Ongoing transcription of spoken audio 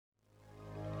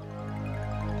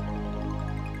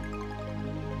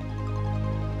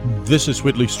This is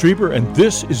Whitley Strieber, and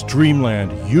this is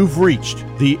Dreamland. You've reached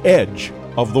the edge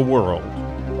of the world.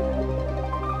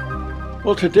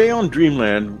 Well, today on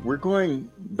Dreamland, we're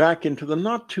going back into the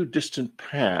not-too-distant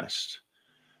past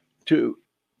to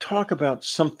talk about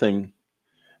something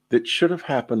that should have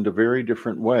happened a very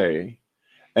different way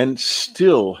and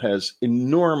still has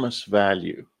enormous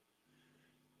value.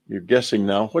 You're guessing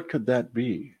now, what could that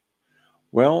be?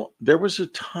 Well, there was a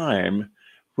time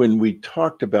when we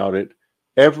talked about it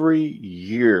every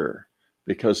year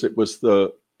because it was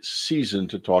the season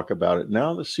to talk about it.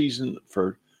 Now the season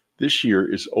for this year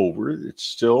is over. It's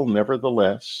still,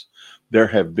 nevertheless, there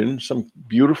have been some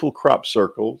beautiful crop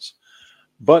circles,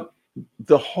 but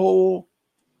the whole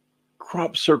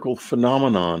crop circle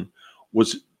phenomenon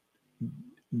was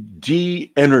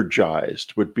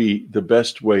de-energized, would be the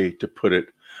best way to put it,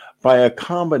 by a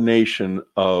combination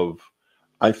of,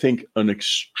 I think, an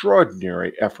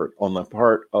extraordinary effort on the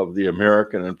part of the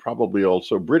American and probably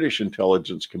also British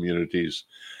intelligence communities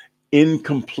in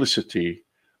complicity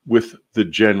with the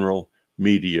general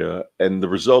media. And the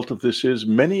result of this is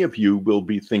many of you will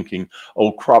be thinking,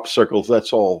 oh, crop circles,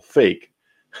 that's all fake.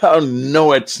 Oh,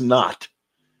 no, it's not.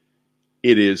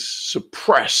 It is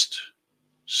suppressed.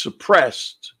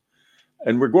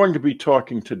 And we're going to be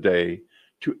talking today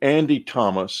to Andy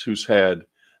Thomas, who's had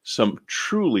some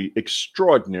truly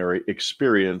extraordinary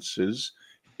experiences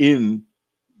in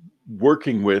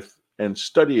working with and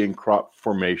studying crop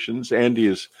formations. Andy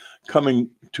is coming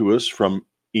to us from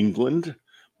England.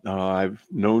 I've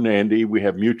known Andy. We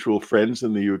have mutual friends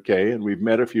in the UK, and we've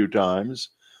met a few times.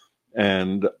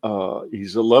 And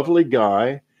he's a lovely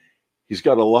guy. He's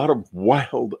got a lot of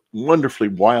wonderfully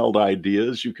wild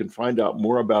ideas. You can find out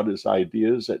more about his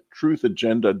ideas at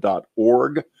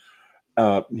truthagenda.org.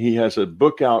 He has a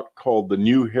book out called The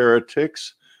New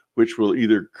Heretics, which will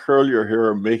either curl your hair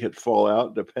or make it fall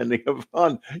out, depending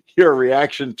upon your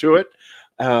reaction to it.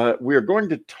 We're going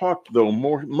to talk, though,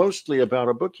 mostly about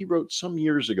a book he wrote some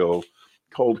years ago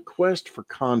called Quest for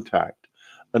Contact,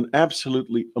 an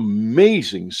absolutely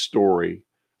amazing story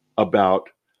about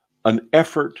an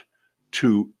effort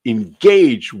to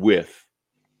engage with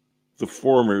the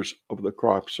formers of the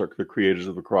crop circle, the creators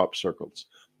of the crop circles,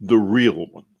 the real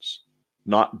ones,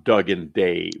 not Doug and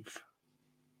Dave.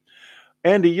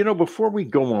 Andy, before we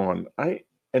go on, I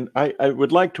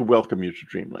would like to welcome you to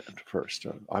Dreamland first.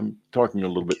 I'm talking a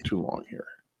little bit too long here.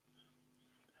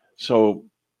 So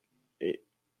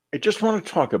I just want to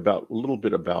talk a little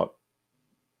bit about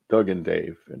Doug and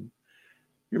Dave. And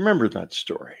you remember that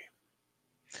story?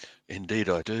 Indeed,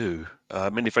 I do.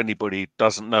 If anybody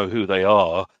doesn't know who they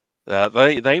are,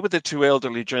 they were the two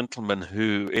elderly gentlemen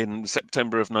who, in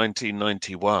September of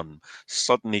 1991,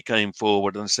 suddenly came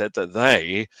forward and said that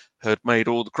they had made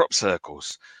all the crop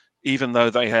circles, even though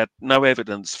they had no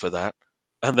evidence for that.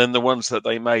 And then the ones that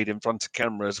they made in front of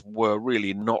cameras were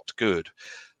really not good.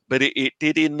 But it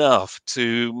did enough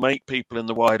to make people in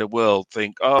the wider world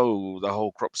think, oh, the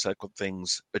whole crop circle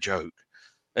thing's a joke.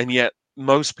 And yet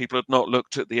most people had not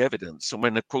looked at the evidence. And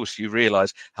when, of course, you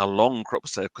realize how long crop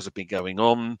circles have been going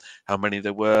on, how many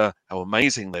there were, how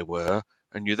amazing they were,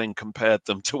 and you then compared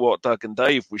them to what Doug and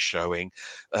Dave was showing,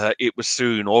 it was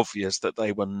soon obvious that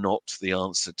they were not the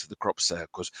answer to the crop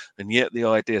circles. And yet the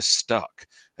idea stuck.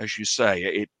 As you say,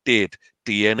 it did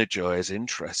de-energize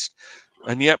interest.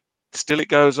 And yet still it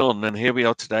goes on. And here we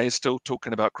are today still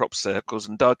talking about crop circles,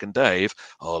 and Doug and Dave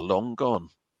are long gone.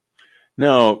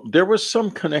 Now, there was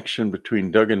some connection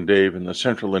between Doug and Dave and the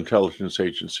Central Intelligence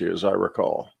Agency, as I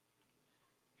recall.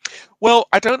 Well,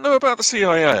 I don't know about the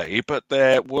CIA, but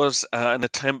there was an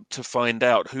attempt to find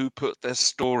out who put their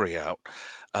story out.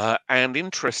 And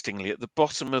interestingly, at the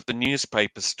bottom of the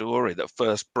newspaper story that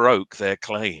first broke their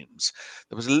claims,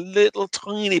 there was a little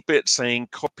tiny bit saying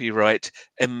copyright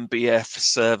MBF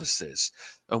services.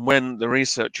 And when the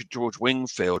researcher George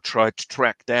Wingfield tried to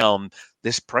track down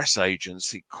this press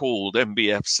agency called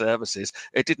MBF Services,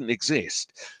 it didn't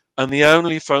exist. And the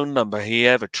only phone number he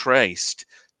ever traced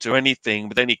to anything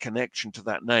with any connection to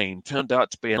that name turned out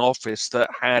to be an office that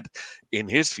had, in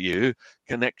his view,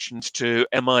 connections to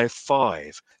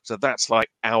MI5. So that's like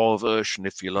our version,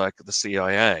 if you like, of the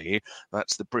CIA.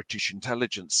 That's the British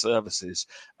intelligence services.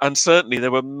 And certainly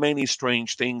there were many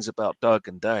strange things about Doug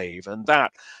and Dave. And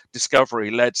that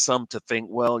discovery led some to think,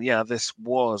 well, yeah, this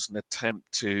was an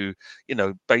attempt to,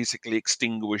 basically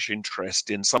extinguish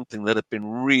interest in something that had been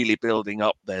really building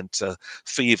up then to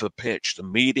fever pitch. The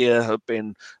media had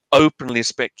been openly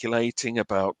speculating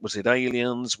about, was it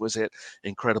aliens? Was it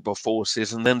incredible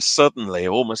forces? And then suddenly,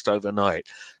 almost overnight,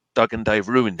 Doug and Dave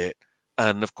ruined it.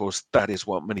 And of course, that is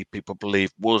what many people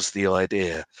believe was the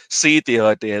idea. Seed the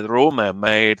idea, they're all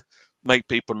man-made, make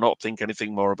people not think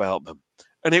anything more about them.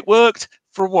 And it worked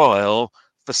for a while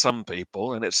for some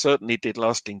people, and it certainly did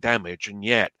lasting damage, and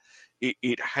yet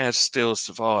it has still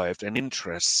survived, and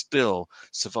interest still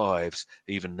survives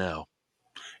even now.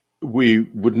 We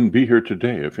wouldn't be here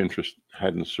today if interest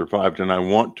hadn't survived, and I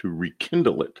want to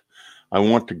rekindle it. I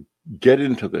want to get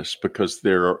into this because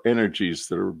there are energies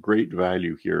that are of great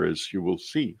value here, as you will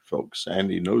see, folks.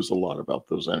 Andy knows a lot about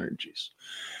those energies.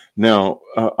 Now,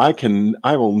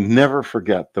 I will never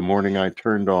forget the morning I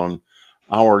turned on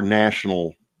our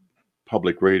national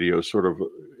public radio, sort of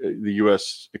the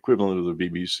U.S. equivalent of the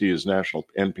BBC is national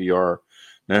NPR,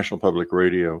 National Public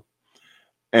Radio,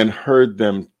 and heard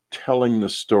them telling the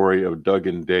story of Doug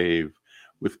and Dave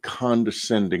with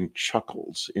condescending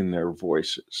chuckles in their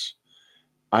voices.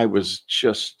 I was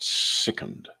just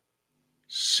sickened.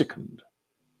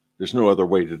 There's no other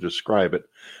way to describe it,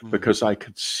 because I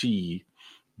could see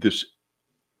this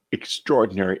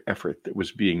extraordinary effort that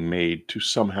was being made to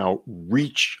somehow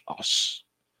reach us,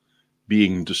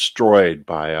 being destroyed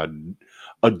by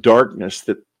a darkness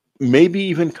that maybe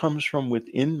even comes from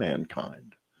within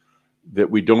mankind that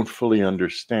we don't fully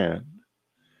understand.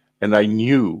 And I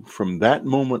knew from that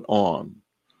moment on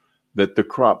that the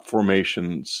crop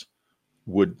formations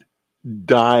would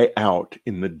die out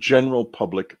in the general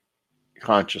public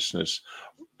consciousness.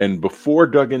 And before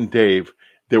Doug and Dave,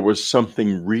 there was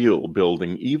something real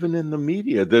building, even in the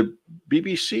media. The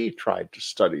BBC tried to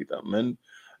study them, and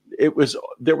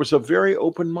there was a very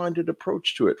open-minded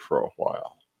approach to it for a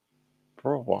while.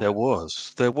 There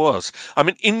was. I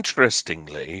mean,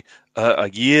 interestingly, a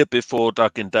year before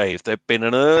Doug and Dave, there'd been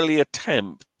an early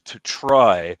attempt to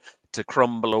try to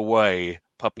crumble away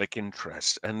public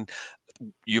interest. And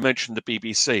you mentioned the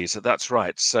BBC, so that's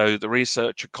right. So the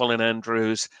researcher Colin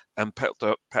Andrews and Pat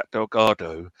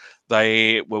Delgado,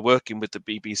 they were working with the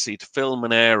BBC to film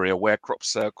an area where crop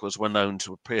circles were known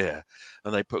to appear.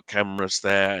 And they put cameras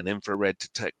there and infrared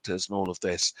detectors and all of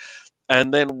this.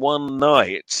 And then one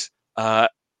night, a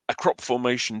crop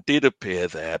formation did appear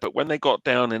there, but when they got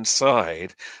down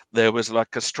inside, there was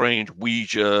like a strange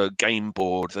Ouija game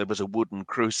board. There was a wooden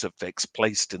crucifix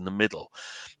placed in the middle.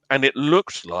 And it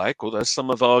looked like, although some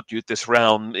have argued this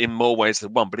round in more ways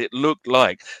than one, but it looked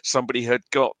like somebody had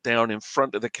got down in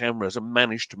front of the cameras and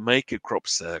managed to make a crop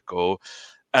circle.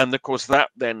 And of course, that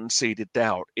then seeded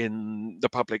doubt in the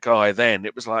public eye. Then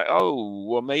it was like, oh,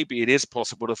 well, maybe it is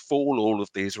possible to fool all of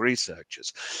these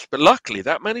researchers. But luckily,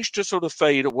 that managed to sort of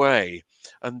fade away.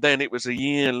 And then it was a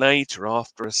year later,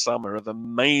 after a summer of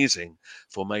amazing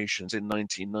formations in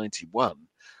 1991,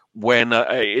 when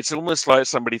it's almost like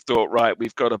somebody thought, right,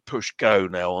 we've got to push go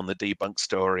now on the debunk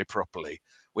story properly.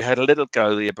 We had a little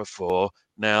go there before.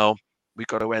 Now we've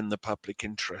got to end the public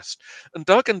interest. And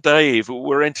Doug and Dave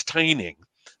were entertaining.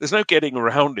 There's no getting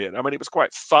around it. I mean, it was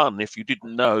quite fun if you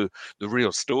didn't know the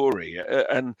real story.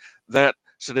 And that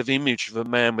sort of image of a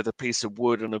man with a piece of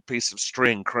wood and a piece of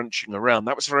string crunching around,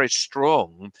 that was very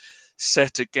strong,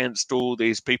 set against all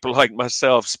these people like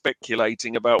myself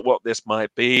speculating about what this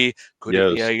might be. Could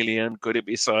it be alien? Could it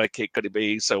be psychic? Could it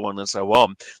be so on and so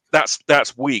on?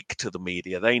 That's weak to the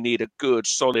media. They need a good,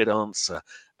 solid answer.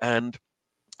 And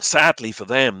sadly for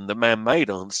them, the man-made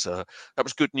answer, that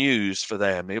was good news for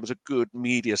them. It was a good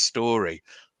media story.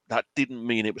 That didn't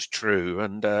mean it was true,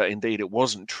 and indeed it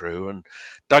wasn't true. And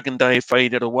Doug and Dave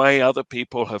faded away. Other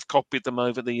people have copied them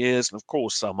over the years, and of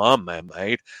course some are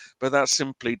man-made, but that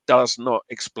simply does not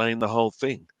explain the whole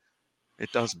thing.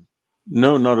 It doesn't.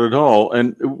 No, not at all.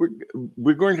 And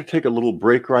we're going to take a little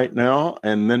break right now,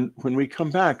 and then when we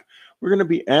come back, we're going to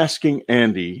be asking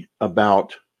Andy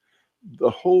about the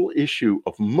whole issue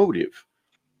of motive.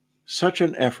 Such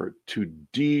an effort to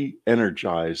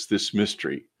de-energize this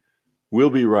mystery. We'll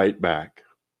be right back.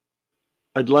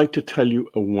 I'd like to tell you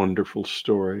a wonderful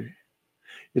story.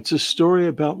 It's a story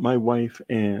about my wife,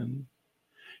 Anne.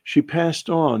 She passed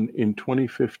on in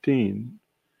 2015.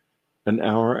 An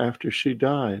hour after she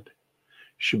died,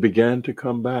 she began to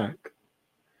come back.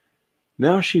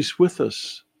 Now she's with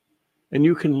us, and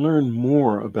you can learn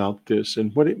more about this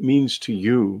and what it means to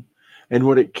you and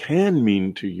what it can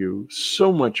mean to you,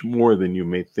 so much more than you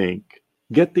may think.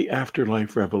 Get the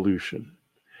Afterlife Revolution.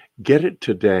 Get it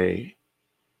today.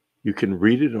 You can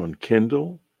read it on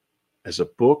Kindle as a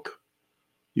book.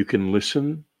 You can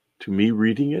listen to me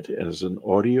reading it as an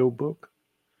audiobook.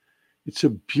 It's a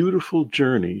beautiful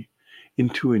journey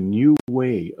into a new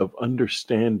way of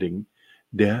understanding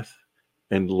death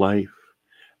and life,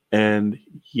 and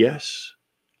yes,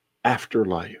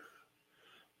 afterlife.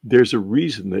 There's a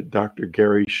reason that Dr.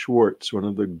 Gary Schwartz, one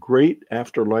of the great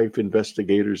afterlife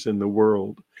investigators in the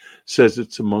world, says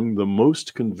it's among the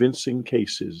most convincing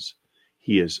cases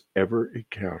he has ever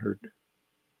encountered.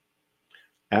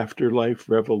 Afterlife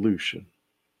Revolution.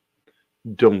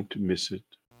 Don't miss it.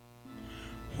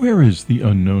 Where is the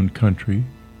unknown country?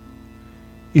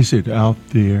 Is it out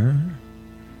there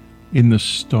in the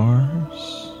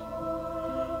stars?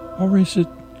 Or is it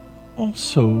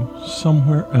also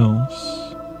somewhere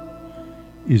else?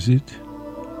 Is it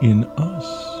in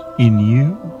us, in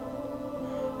you?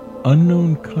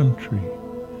 Unknown country,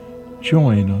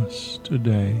 join us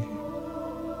today.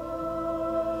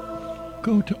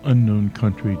 Go to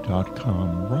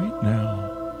unknowncountry.com right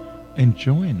now and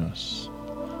join us.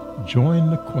 Join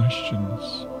the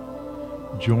questions.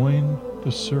 Join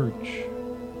the search.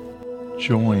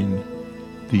 Join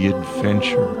the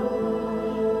adventure.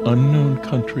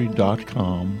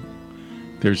 unknowncountry.com.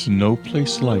 There's no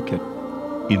place like it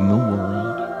in the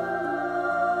world.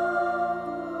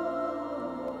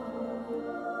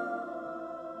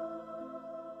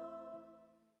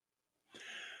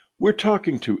 We're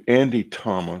talking to Andy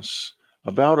Thomas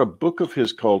about a book of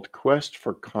his called Quest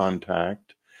for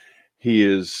Contact.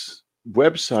 His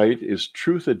website is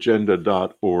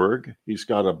truthagenda.org. He's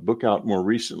got a book out more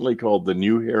recently called The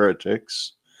New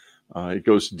Heretics. It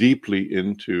goes deeply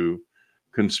into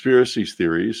conspiracy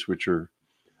theories, which are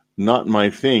not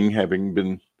my thing, having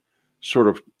been sort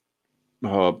of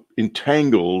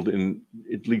entangled in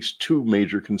at least two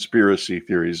major conspiracy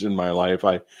theories in my life.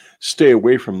 I stay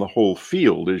away from the whole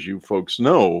field, as you folks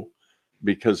know,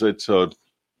 because it's a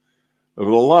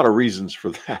lot of reasons for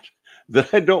that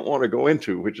I don't want to go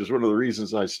into, which is one of the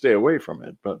reasons I stay away from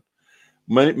it. But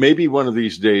maybe one of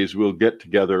these days we'll get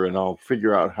together and I'll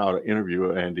figure out how to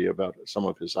interview Andy about some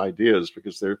of his ideas,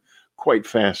 because they're quite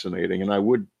fascinating. And I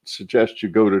would suggest you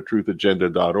go to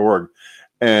truthagenda.org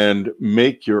and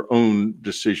make your own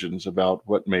decisions about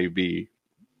what may be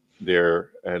there.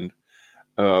 And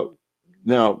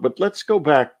now, but let's go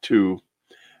back to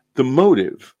the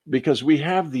motive, because we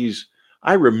have these.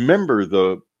 I remember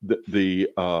the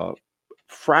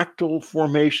fractal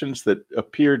formations that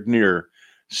appeared near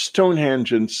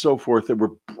Stonehenge and so forth, that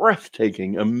were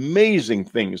breathtaking, amazing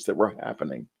things that were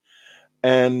happening.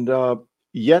 And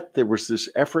yet there was this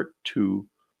effort to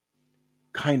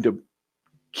kind of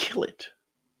kill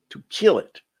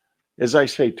it, as I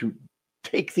say, to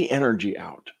take the energy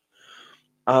out.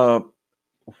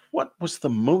 What was the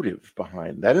motive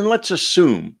behind that? And let's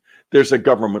assume there's a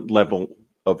government level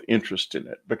of interest in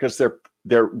it, because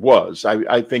there was.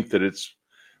 I think that it's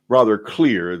rather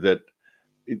clear that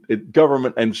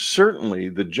government, and certainly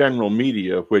the general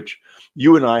media, which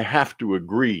you and I have to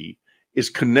agree is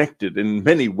connected in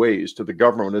many ways to the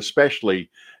government, especially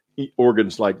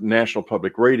organs like National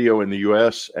Public Radio in the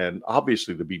U.S., and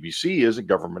obviously the BBC is a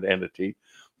government entity,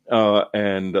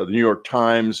 and the New York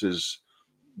Times is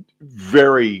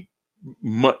very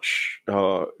much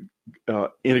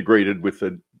integrated with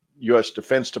the U.S.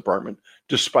 Defense Department,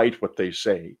 despite what they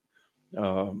say.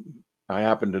 I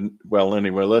happen to, well,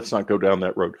 anyway, let's not go down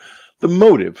that road. The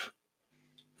motive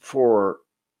for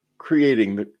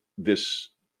creating this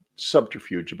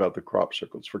subterfuge about the crop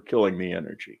circles, for killing the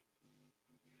energy.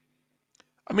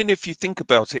 I mean, if you think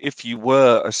about it, if you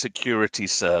were a security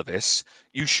service,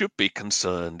 you should be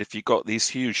concerned if you got these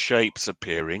huge shapes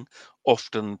appearing.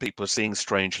 Often people are seeing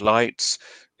strange lights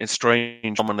and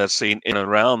strange phenomena seen in and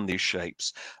around these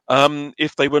shapes.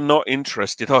 If they were not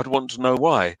interested, I'd want to know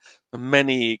why.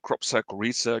 Many crop circle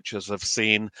researchers have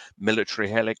seen military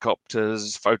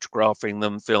helicopters, photographing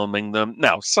them, filming them.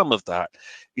 Now, some of that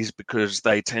is because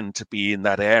they tend to be in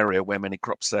that area where many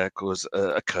crop circles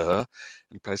occur,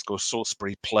 in a place called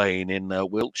Salisbury Plain in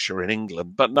Wiltshire in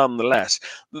England. But nonetheless,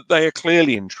 they are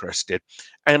clearly interested.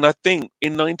 And I think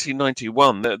in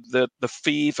 1991, the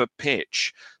fever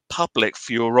pitch public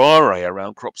furore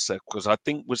around crop circles, I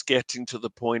think, was getting to the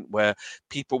point where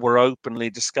people were openly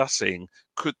discussing,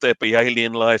 could there be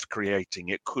alien life creating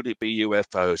it? Could it be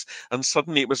UFOs? And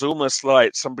suddenly it was almost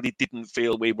like somebody didn't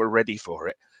feel we were ready for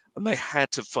it, and they had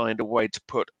to find a way to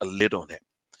put a lid on it.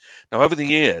 Now, over the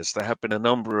years, there have been a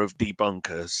number of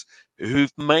debunkers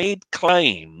who've made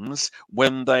claims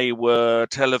when they were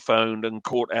telephoned and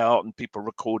caught out and people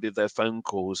recorded their phone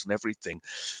calls and everything,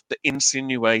 that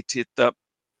insinuated that,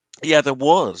 yeah, there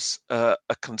was a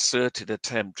concerted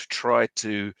attempt to try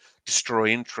to destroy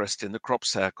interest in the crop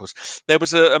circles. There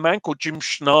was a man called Jim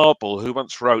Schnabel who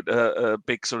once wrote a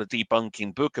big sort of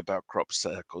debunking book about crop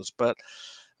circles, but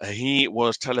He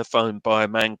was telephoned by a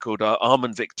man called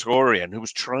Armand Victorian, who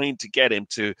was trying to get him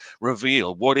to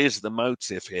reveal what is the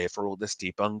motive here for all this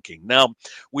debunking. Now,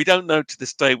 we don't know to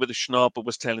this day whether Schnabel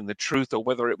was telling the truth or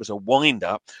whether it was a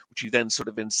wind-up, which he then sort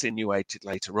of insinuated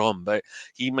later on. But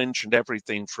he mentioned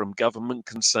everything from government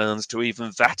concerns to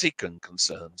even Vatican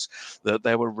concerns, that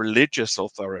there were religious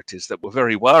authorities that were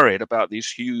very worried about these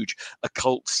huge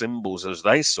occult symbols, as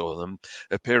they saw them,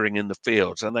 appearing in the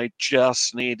fields, and they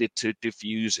just needed to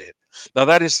diffuse it. Now,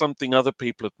 that is something other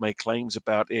people have made claims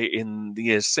about in the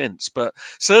years since, but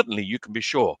certainly you can be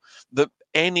sure that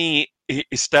any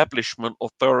establishment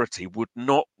authority would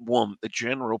not want the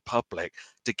general public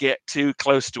to get too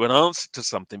close to an answer to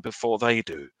something before they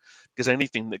do, because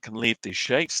anything that can leave these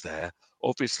shapes there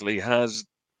obviously has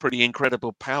pretty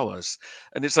incredible powers.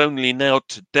 And it's only now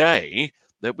today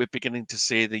that we're beginning to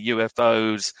see the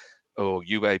UFOs, or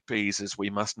UAPs as we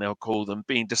must now call them,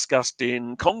 being discussed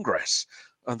in Congress.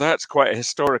 And that's quite a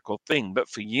historical thing. But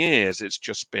for years, it's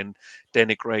just been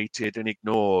denigrated and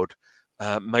ignored.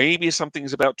 Maybe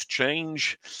something's about to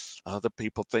change. Other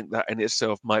people think that in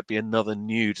itself might be another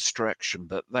new distraction,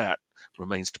 but that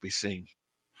remains to be seen.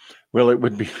 Well, it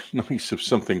would be nice if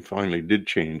something finally did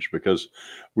change, because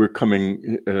we're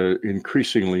coming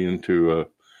increasingly into a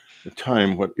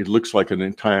time, what it looks like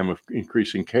a time of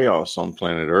increasing chaos on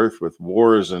planet Earth, with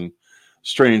wars and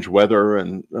strange weather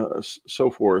and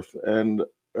so forth. And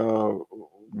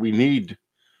we need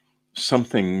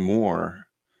something more.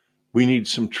 We need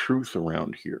some truth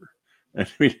around here. And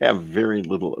we have very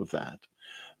little of that.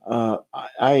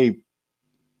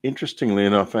 Interestingly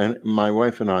enough, my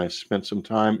wife and I spent some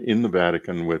time in the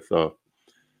Vatican with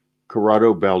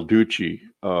Corrado Balducci,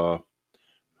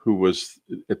 who was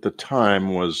at the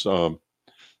time was a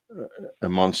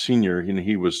Monsignor, and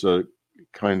he was a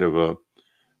kind of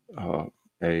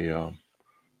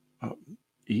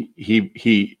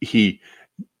he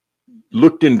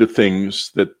looked into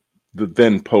things that the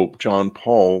then Pope John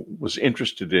Paul was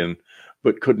interested in,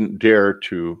 but couldn't dare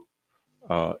to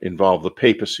involve the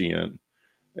papacy in.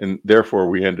 And therefore,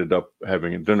 we ended up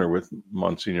having a dinner with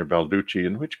Monsignor Balducci,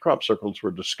 in which crop circles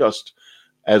were discussed,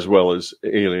 as well as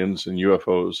aliens and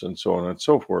UFOs and so on and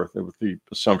so forth, with the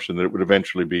assumption that it would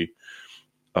eventually be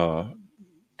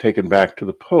taken back to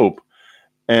the Pope.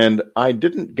 And I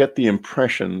didn't get the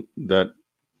impression that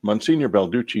Monsignor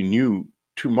Balducci knew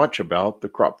too much about the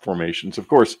crop formations. Of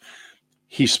course,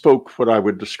 he spoke what I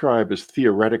would describe as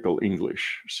theoretical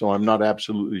English, so I'm not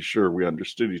absolutely sure we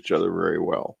understood each other very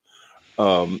well.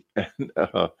 Or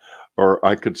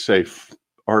I could say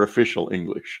artificial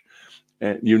English.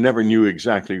 And you never knew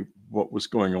exactly what was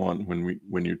going on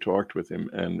when you talked with him,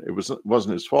 and it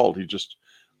wasn't his fault. He just,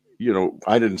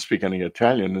 I didn't speak any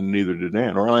Italian, and neither did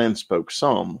Anne. Or Anne spoke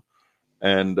some,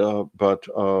 and but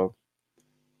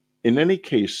in any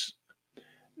case,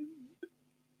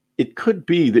 it could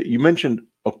be that you mentioned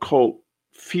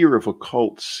fear of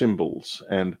occult symbols,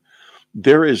 and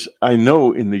there is, I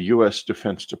know, in the U.S.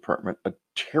 Defense Department, a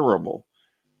terrible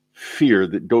fear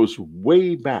that goes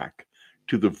way back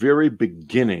to the very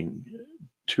beginning,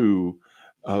 to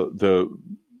the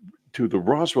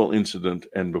Roswell incident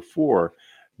and before,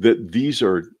 that these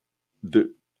are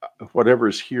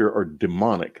whatever's here are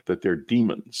demonic, that they're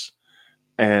demons,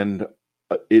 and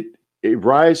it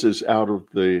rises out of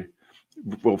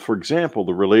for example,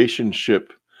 the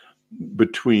relationship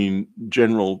between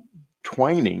General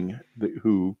Twining,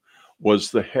 who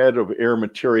was the head of Air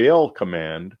Materiel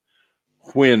Command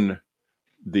when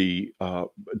the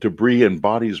debris and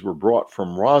bodies were brought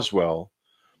from Roswell.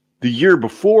 The year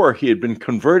before, he had been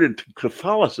converted to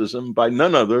Catholicism by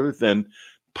none other than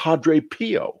Padre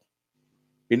Pio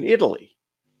in Italy.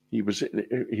 He was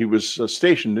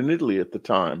stationed in Italy at the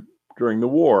time during the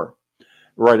war,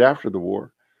 right after the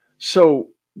war. So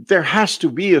there has to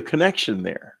be a connection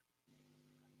there,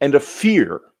 and a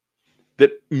fear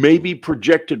that may be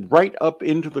projected right up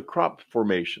into the crop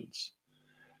formations.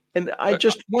 And I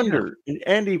just wonder,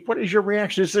 Andy, what is your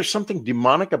reaction? Is there something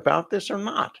demonic about this or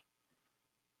not?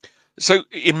 So,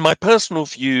 in my personal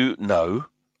view, no.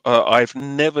 I've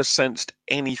never sensed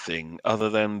anything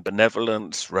other than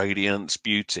benevolence, radiance,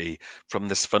 beauty from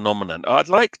this phenomenon. I'd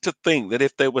like to think that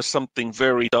if there was something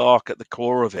very dark at the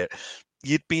core of it,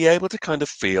 you'd be able to kind of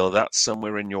feel that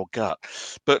somewhere in your gut.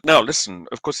 But now, listen,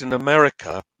 of course, in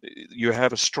America, you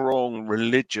have a strong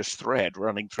religious thread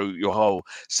running through your whole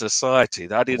society.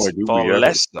 That is far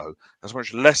less so, as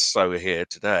much less so here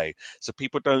today. So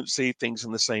people don't see things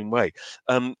in the same way.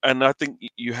 And I think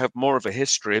you have more of a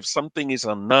history. If something is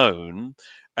unknown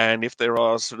And if there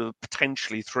are sort of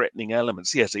potentially threatening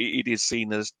elements, yes, it is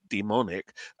seen as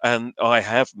demonic. And I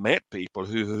have met people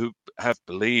who have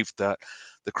believed that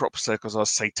the crop circles are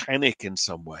satanic in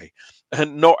some way,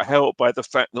 and not helped by the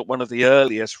fact that one of the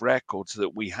earliest records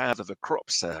that we have of a crop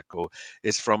circle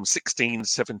is from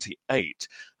 1678,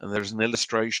 and there's an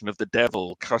illustration of the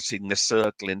devil cutting the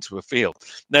circle into a field.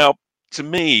 Now, to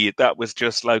me, that was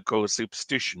just local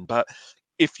superstition, but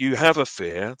if you have a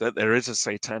fear that there is a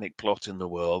satanic plot in the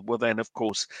world, well, then of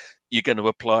course you're going to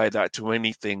apply that to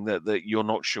anything that you're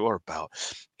not sure about.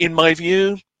 In my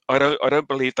view, I don't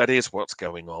believe that is what's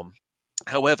going on.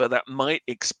 However, that might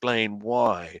explain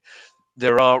why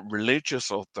there are religious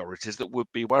authorities that would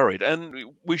be worried. And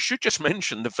we should just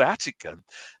mention the Vatican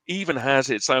even has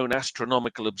its own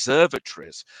astronomical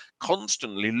observatories,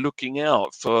 constantly looking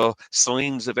out for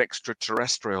signs of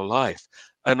extraterrestrial life.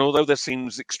 And although that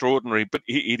seems extraordinary, but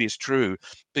it is true,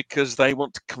 because they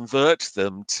want to convert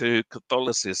them to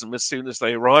Catholicism as soon as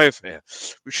they arrive here,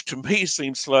 which to me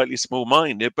seems slightly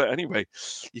small-minded. But anyway,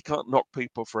 you can't knock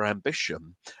people for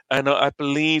ambition. And I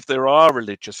believe there are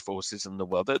religious forces in the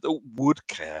world that would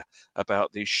care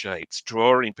about these shapes,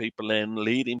 drawing people in,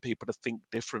 leading people to think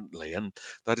differently. And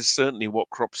that is certainly what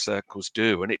crop circles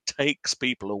do. And it takes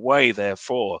people away,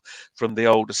 therefore, from the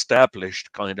old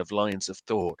established kind of lines of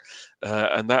thought.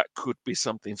 And that could be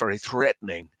something very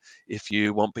threatening if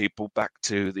you want people back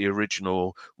to the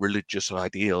original religious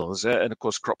ideals. And of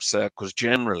course, crop circles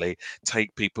generally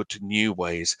take people to new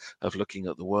ways of looking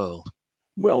at the world.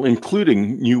 Well,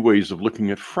 including new ways of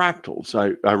looking at fractals.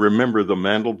 I remember the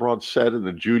Mandelbrot set and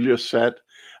the Julia set,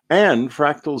 and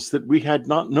fractals that we had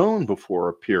not known before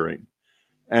appearing.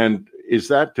 And is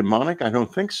that demonic? I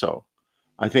don't think so.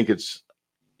 I think it's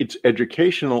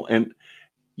educational, and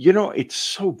it's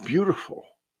so beautiful.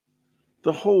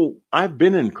 The whole, I've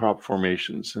been in crop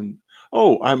formations, and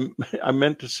I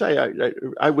meant to say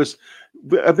I've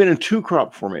been in 2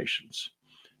 crop formations,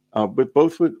 but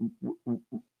both with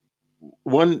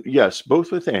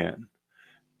both with Anne.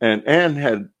 And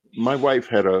Anne my wife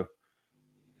had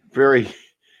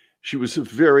she was a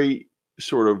very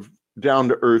sort of down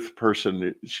to earth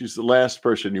person. She's the last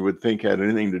person you would think had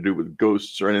anything to do with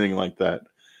ghosts or anything like that.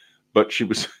 But she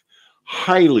was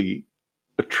highly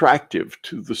attractive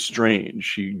to the strange.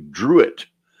 She drew it.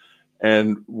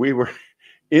 And we were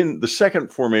in the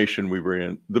second formation we were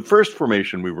in. The first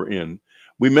formation we were in,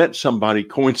 we met somebody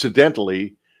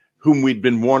coincidentally whom we'd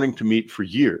been wanting to meet for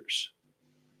years.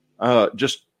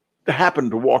 Just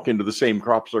happened to walk into the same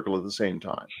crop circle at the same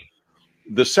time.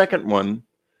 The second one,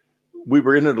 we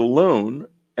were in it alone,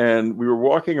 and we were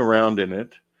walking around in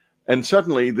it, and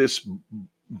suddenly this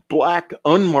black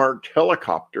unmarked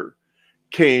helicopter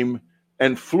came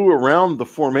and flew around the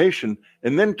formation,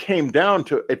 and then came down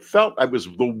to, it felt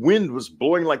the wind was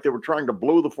blowing like they were trying to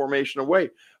blow the formation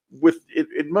away.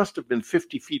 It must have been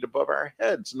 50 feet above our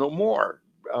heads, no more.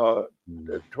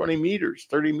 20 meters,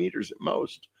 30 meters at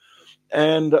most.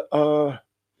 And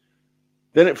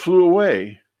then it flew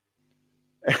away.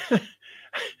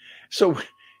 So,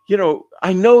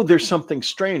 I know there's something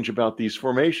strange about these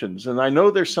formations, and I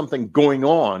know there's something going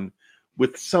on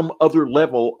with some other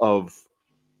level of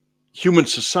human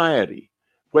society,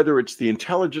 whether it's the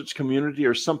intelligence community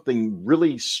or something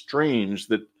really strange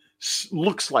that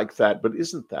looks like that, but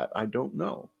isn't that? I don't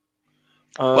know.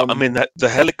 Well, I mean, that the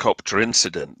helicopter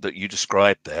incident that you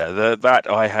described there,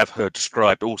 that I have heard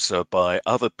described also by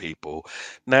other people.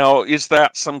 Now, is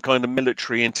that some kind of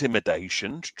military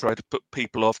intimidation to try to put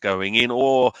people off going in,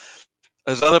 or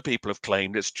as other people have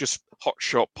claimed, it's just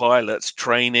hotshot pilots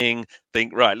training,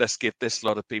 think, right, let's give this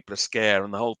lot of people a scare,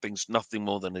 and the whole thing's nothing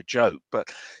more than a joke? But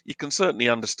you can certainly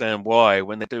understand why,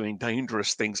 when they're doing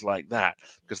dangerous things like that,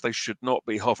 because they should not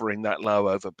be hovering that low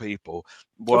over people,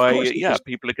 why,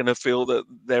 people are going to feel that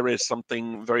there is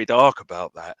something very dark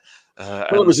about that.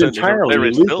 Well, it was entirely there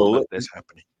is illegal. film of this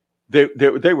happening.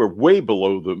 They were way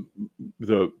below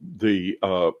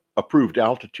the approved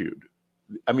altitude.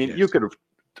 I mean, Yes.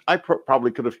 I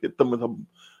probably could have hit them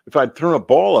if I'd thrown a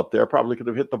ball up there, I probably could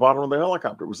have hit the bottom of the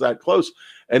helicopter. It was that close.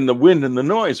 And the wind and the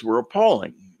noise were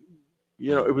appalling.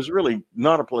 It was really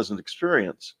not a pleasant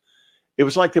experience. It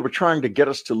was like they were trying to get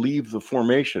us to leave the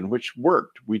formation, which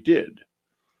worked. We did.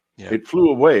 Yeah. It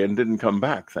flew away and didn't come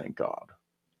back, thank God.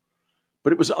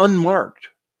 But it was unmarked.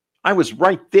 I was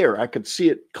right there. I could see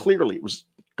it clearly. It was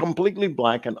completely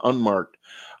black and unmarked.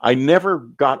 I never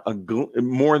got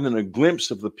more than a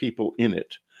glimpse of the people in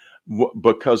it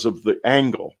because of the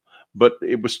angle. But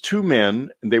it was 2 men,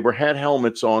 and they had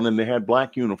helmets on, and they had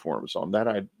black uniforms on. That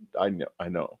I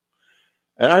know.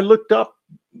 And I looked up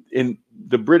in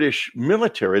the British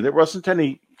military. There wasn't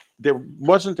any there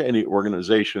wasn't any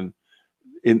organization,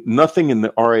 nothing in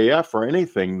the RAF or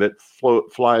anything that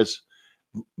flies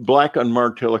black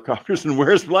unmarked helicopters and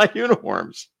wears black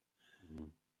uniforms.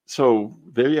 So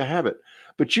there you have it.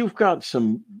 But you've got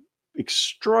some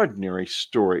extraordinary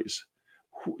stories.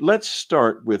 Let's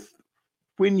start with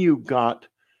when you got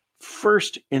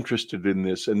first interested in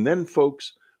this. And then,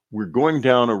 folks, we're going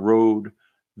down a road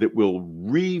that will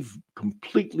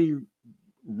completely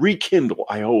rekindle,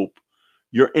 I hope,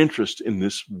 your interest in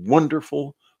this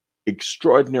wonderful,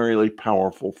 extraordinarily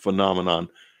powerful phenomenon.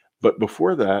 But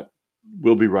before that,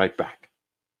 we'll be right back.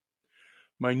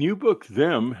 My new book,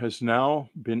 Them, has now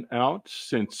been out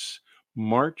since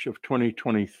March of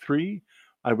 2023.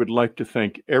 I would like to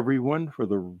thank everyone for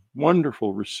the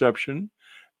wonderful reception,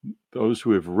 those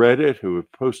who have read it, who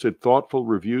have posted thoughtful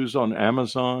reviews on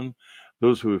Amazon,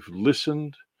 those who have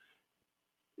listened.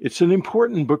 It's an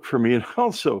important book for me. And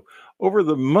also, over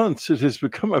the months, it has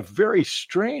become a very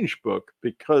strange book,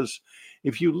 because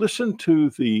if you listen to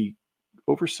the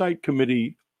Oversight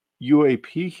Committee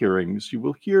UAP hearings, you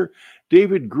will hear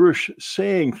David Grush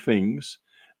saying things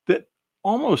that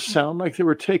almost sound like they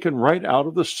were taken right out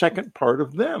of the second part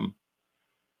of Them.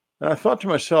 And I thought to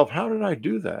myself, how did I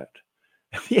do that?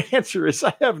 And the answer is,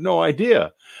 I have no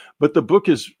idea. But the book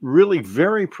is really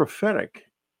very prophetic.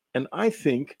 And I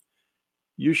think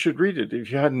you should read it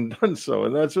if you hadn't done so.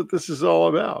 And that's what this is all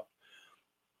about.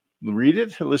 Read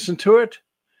it, listen to it.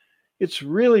 It's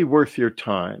really worth your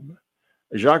time.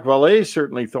 Jacques Vallée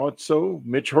certainly thought so.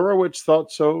 Mitch Horowitz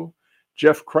thought so.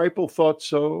 Jeff Kripal thought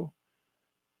so.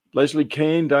 Leslie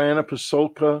Kane, Diana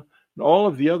Pasolka, and all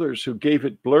of the others who gave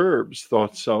it blurbs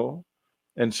thought so.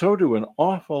 And so do an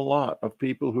awful lot of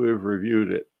people who have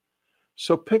reviewed it.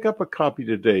 So pick up a copy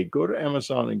today. Go to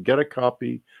Amazon and get a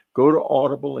copy. Go to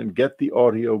Audible and get the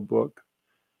audio book.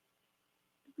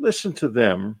 Listen to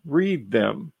them. Read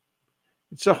them.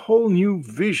 It's a whole new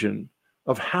vision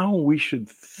of how we should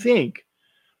think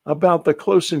about the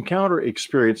close encounter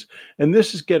experience. And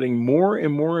this is getting more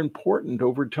and more important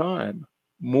over time.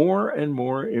 More and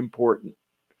more important.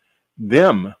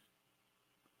 Them.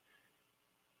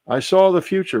 I saw the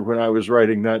future when I was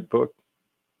writing that book.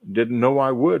 Didn't know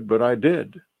I would, but I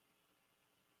did.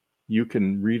 You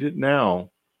can read it now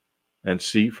and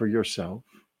see for yourself.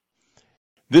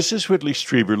 This is Whitley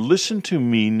Strieber. Listen to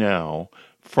me now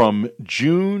from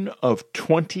June of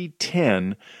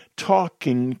 2010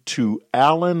 talking to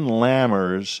Alan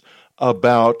Lammers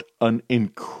about an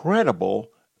incredible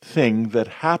thing that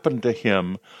happened to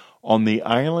him on the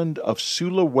island of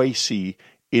Sulawesi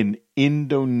in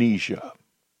Indonesia.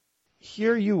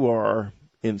 Here you are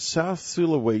in South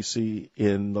Sulawesi,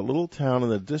 in the little town in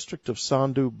the district of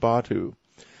Sandu Batu.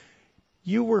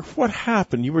 What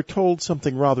happened? You were told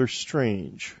something rather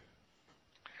strange.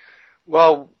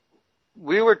 Well,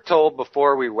 we were told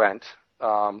before we went,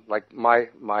 like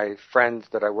my friends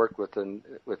that I worked with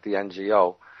with the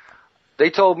NGO, they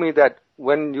told me that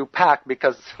when you pack,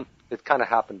 because it kind of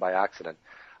happened by accident,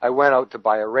 I went out to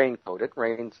buy a raincoat. It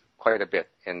rains quite a bit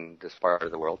in this part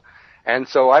of the world. And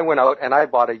so I went out and I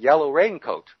bought a yellow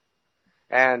raincoat.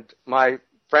 And my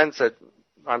friend said,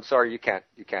 I'm sorry, you can't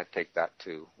take that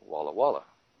to Walla Walla.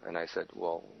 And I said,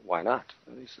 well, why not?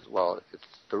 And he says, well,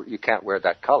 you can't wear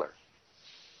that color.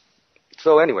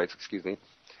 So anyways, excuse me.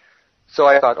 So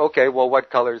I thought, okay, well, what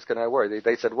colors can I wear?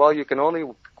 They said, well, you can only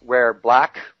wear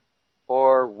black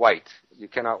or white. You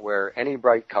cannot wear any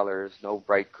bright colors, no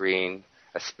bright green,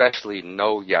 especially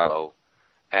no yellow.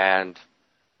 And,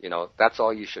 that's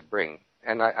all you should bring.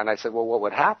 And I said, well, what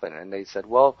would happen? And they said,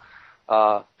 well,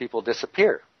 people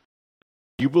disappear.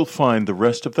 You will find the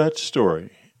rest of that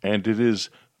story, and it is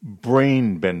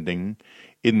brain-bending,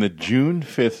 in the June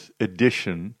 5th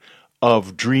edition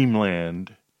of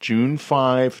Dreamland, June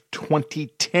 5,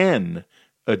 2010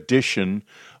 edition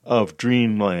of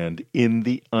Dreamland in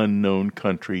the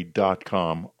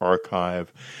unknowncountry.com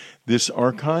archive. This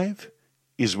archive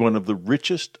is one of the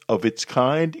richest of its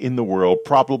kind in the world,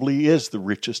 probably is the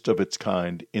richest of its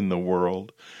kind in the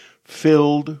world,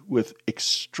 filled with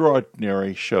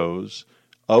extraordinary shows,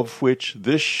 of which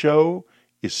this show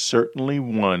is certainly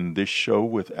one, this show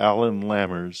with Alan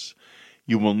Lammers.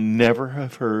 You will never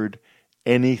have heard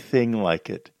anything like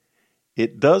it.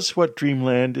 It does what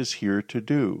Dreamland is here to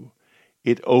do.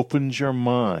 It opens your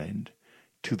mind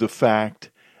to the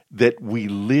fact that we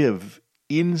live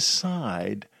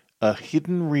inside a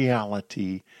hidden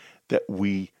reality that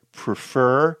we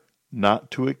prefer not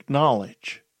to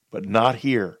acknowledge, but not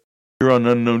here. Here on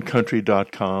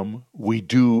unknowncountry.com, we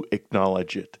do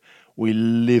acknowledge it. We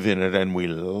live in it and we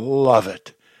love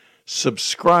it.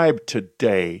 Subscribe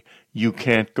today. You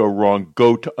can't go wrong.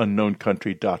 Go to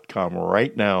unknowncountry.com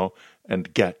right now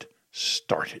and get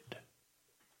started.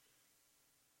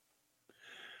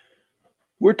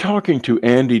 We're talking to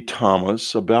Andy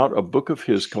Thomas about a book of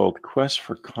his called Quest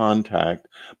for Contact,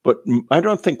 but I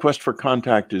don't think Quest for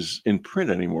Contact is in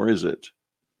print anymore, is it?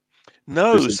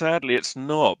 No, sadly it's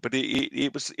not, but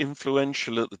it was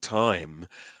influential at the time.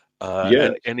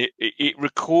 Yes. And it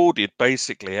recorded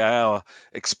basically our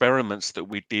experiments that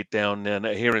we did down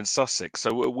here in Sussex.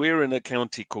 So we're in a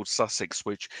county called Sussex,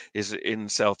 which is in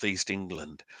southeast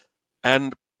England.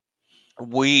 And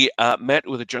we met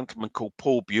with a gentleman called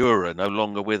Paul Bura, no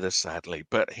longer with us, sadly,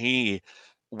 but he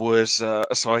was a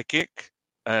psychic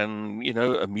and,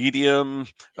 a medium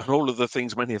and all of the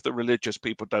things many of the religious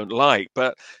people don't like.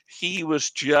 But he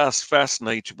was just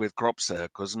fascinated with crop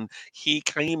circles, and he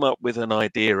came up with an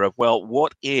idea of, well,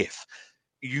 what if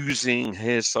using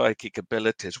his psychic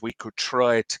abilities, we could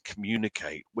try to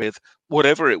communicate with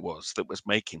whatever it was that was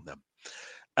making them.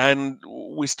 And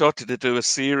we started to do a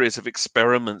series of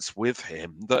experiments with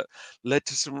him that led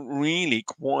to some really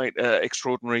quite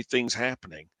extraordinary things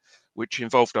happening, which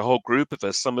involved a whole group of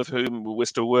us, some of whom we're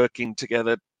still working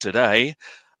together today,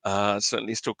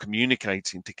 certainly still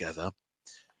communicating together.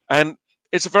 And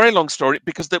it's a very long story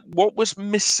because what was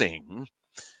missing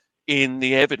in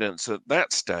the evidence at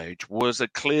that stage was a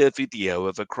clear video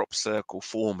of a crop circle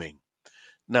forming.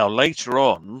 Now, later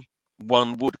on,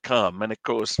 one would come, and of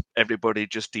course, everybody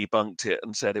just debunked it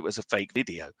and said it was a fake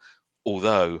video,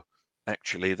 although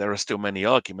actually there are still many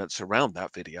arguments around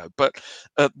that video. But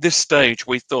at this stage,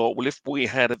 we thought, well, if we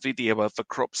had a video of a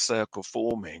crop circle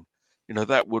forming,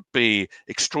 that would be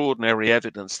extraordinary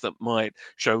evidence that might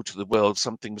show to the world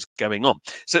something was going on.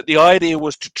 So the idea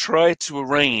was to try to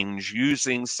arrange,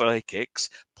 using psychics,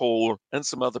 Paul and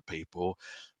some other people,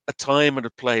 a time and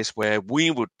a place where we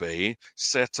would be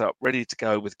set up, ready to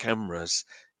go with cameras,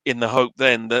 in the hope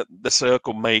then that the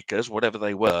circle makers, whatever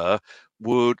they were,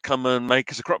 would come and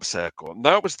make us a crop circle. And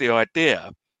that was the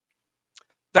idea.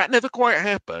 That never quite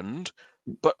happened.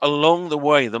 But along the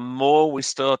way, the more we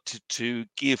started to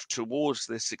give towards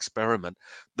this experiment,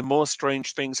 the more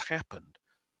strange things happened.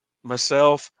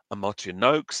 Myself and Martin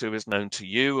Noakes, who is known to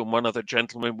you, and one other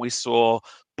gentleman, we saw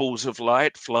balls of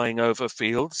light flying over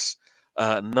fields.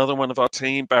 Another one of our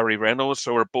team, Barry Reynolds,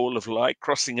 saw a ball of light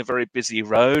crossing a very busy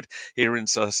road here in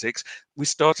Sussex. We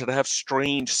started to have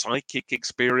strange psychic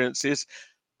experiences.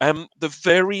 The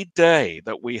very day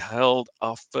that we held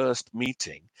our first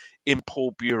meeting in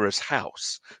Paul Bura's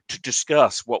house to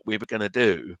discuss what we were going to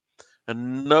do,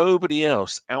 and nobody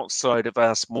else outside of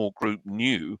our small group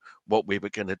knew what we were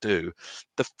going to do,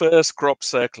 the first crop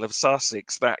circle of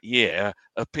Sussex that year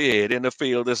appeared in a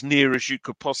field as near as you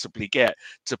could possibly get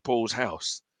to Paul's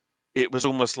house. It was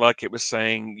almost like it was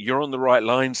saying, you're on the right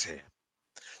lines here.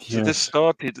 So Yes.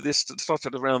 this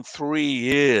started around 3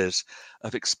 years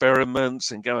of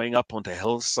experiments and going up onto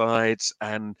hillsides.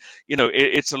 And,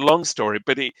 it's a long story,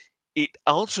 but it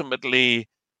ultimately,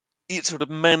 it sort of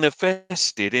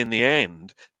manifested in the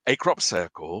end a crop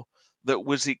circle that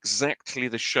was exactly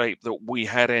the shape that we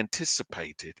had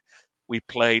anticipated. We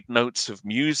played notes of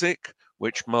music,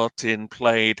 which Martin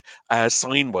played as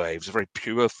sine waves, a very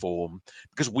pure form,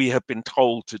 because we had been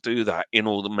told to do that in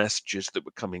all the messages that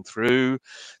were coming through.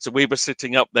 So we were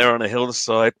sitting up there on a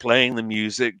hillside playing the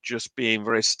music, just being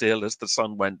very still as the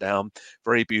sun went down,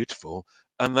 very beautiful.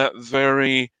 And that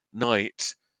very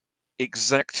night,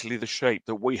 exactly the shape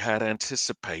that we had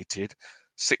anticipated,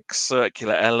 6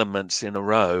 circular elements in a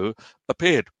row,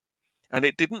 appeared. And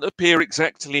it didn't appear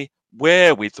exactly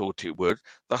where we thought it would,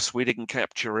 thus we didn't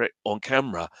capture it on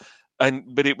camera.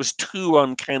 But it was too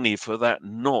uncanny for that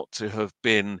not to have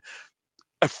been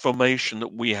a formation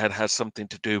that we had something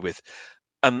to do with.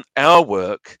 And our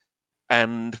work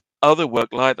and other work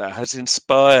like that has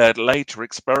inspired later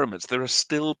experiments. There are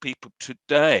still people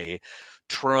today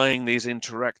trying these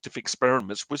interactive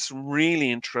experiments with some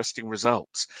really interesting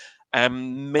results.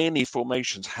 And many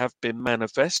formations have been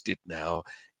manifested now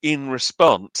in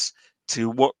response to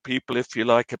what people, if you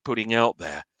like, are putting out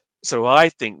there. So I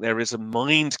think there is a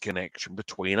mind connection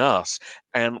between us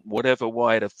and whatever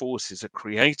wider forces are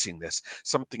creating this.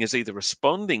 Something is either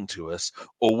responding to us,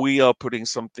 or we are putting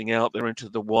something out there into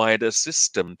the wider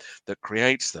system that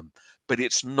creates them. But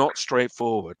it's not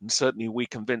straightforward. And certainly we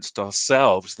convinced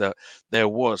ourselves that there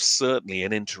was certainly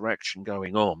an interaction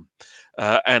going on.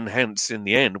 And hence, in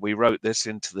the end, we wrote this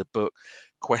into the book,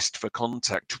 Quest for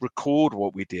Contact, to record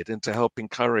what we did and to help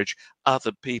encourage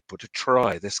other people to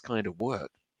try this kind of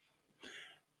work.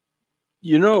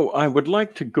 I would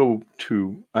like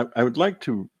to I would like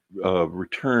to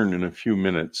return in a few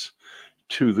minutes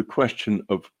to the question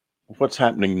of what's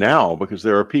happening now, because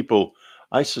there are people,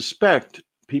 I suspect,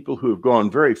 people who have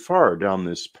gone very far down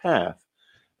this path,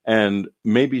 and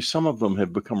maybe some of them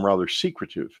have become rather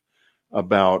secretive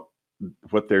about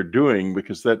what they're doing,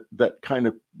 because that kind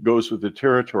of goes with the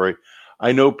territory.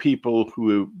 I know people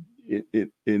who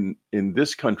in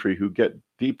this country who get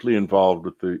deeply involved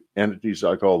with the entities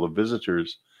I call the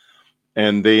visitors,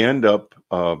 and they end up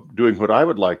doing what I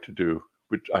would like to do,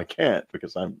 which I can't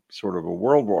because I'm sort of a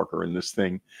world walker in this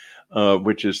thing,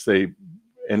 which is they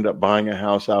end up buying a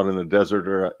house out in the desert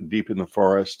or deep in the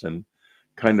forest and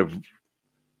kind of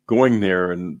going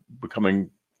there and becoming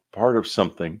part of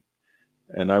something.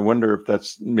 And I wonder if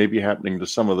that's maybe happening to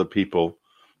some of the people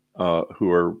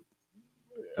who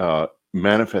are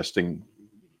manifesting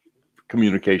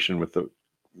communication with the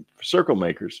circle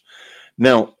makers.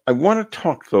 Now, I want to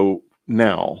talk, though,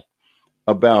 now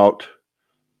about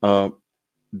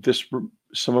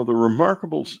some of the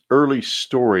remarkable early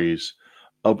stories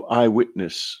of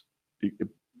eyewitness. And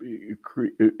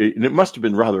it must have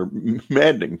been rather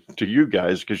maddening to you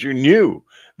guys, because you knew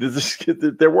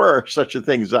that there were such a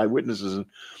thing as eyewitnesses,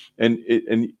 and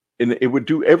it would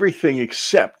do everything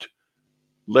except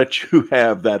let you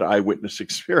have that eyewitness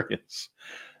experience.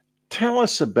 Tell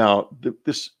us about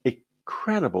this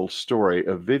incredible story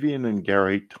of Vivian and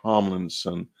Gary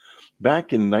Tomlinson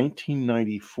back in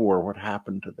 1994. What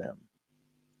happened to them?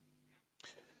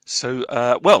 So,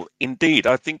 well, indeed,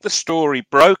 I think the story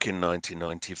broke in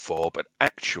 1994, but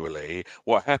actually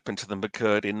what happened to them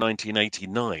occurred in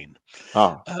 1989.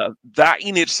 That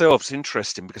in itself is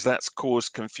interesting, because that's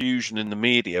caused confusion in the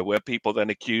media, where people then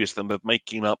accuse them of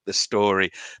making up this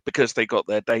story because they got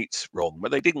their dates wrong,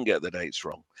 but they didn't get the dates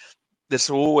wrong. This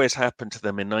always happened to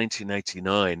them in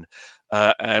 1989.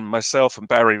 And myself and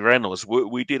Barry Reynolds,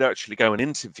 we did actually go and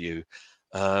interview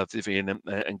Vivian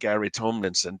and Gary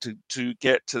Tomlinson to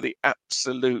get to the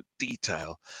absolute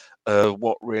detail of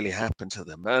what really happened to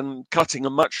them. And cutting a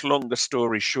much longer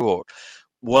story short,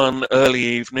 one early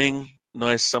evening,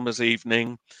 nice summer's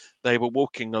evening, they were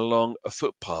walking along a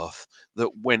footpath that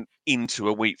went into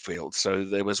a wheat field. So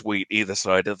there was wheat either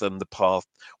side of them. The path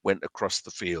went across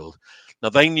the field. Now,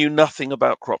 they knew nothing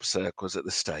about crop circles at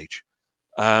this stage.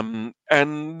 And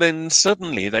then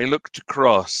suddenly they looked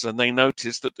across and they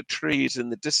noticed that the trees in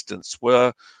the distance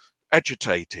were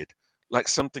agitated, like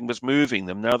something was moving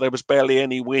them. Now, there was barely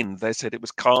any wind. They said it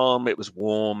was calm, it was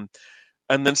warm.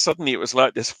 And then suddenly it was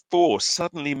like this force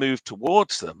suddenly moved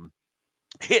towards them,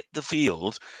 hit the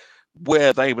field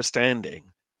where they were standing,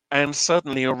 and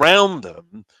suddenly around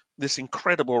them, this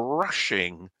incredible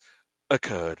rushing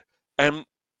occurred. And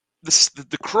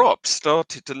the crop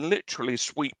started to literally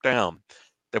sweep down.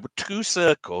 There were two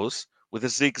circles with a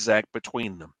zigzag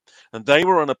between them, and they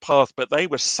were on a path, but they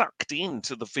were sucked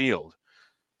into the field.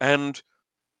 And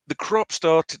the crop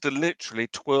started to literally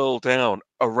twirl down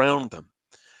around them.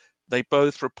 They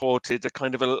both reported a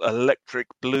kind of electric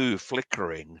blue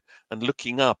flickering and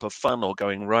looking up, a funnel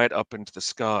going right up into the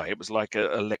sky. It was like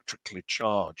electrically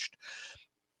charged.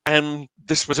 And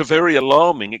this was a very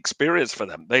alarming experience for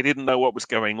them. They didn't know what was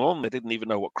going on. They didn't even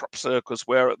know what crop circles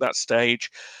were at that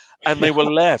stage. And they were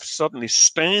left suddenly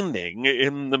standing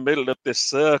in the middle of this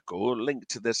circle linked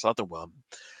to this other one.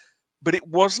 But it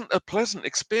wasn't a pleasant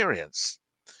experience.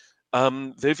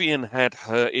 Vivian had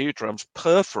her eardrums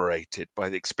perforated by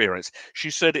the experience.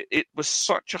 She said it was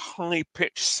such a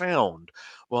high-pitched sound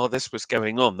while this was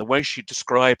going on. The way she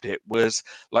described it was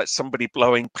like somebody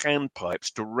blowing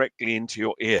panpipes directly into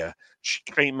your ear. She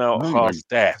came out half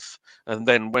deaf, and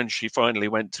then when she finally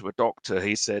went to a doctor,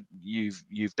 he said, "You've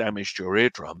damaged your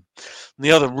eardrum." And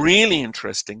the other really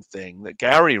interesting thing that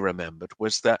Gary remembered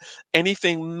was that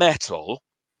anything metal,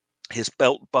 his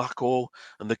belt buckle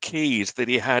and the keys that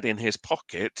he had in his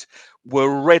pocket,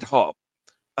 were red hot,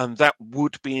 and that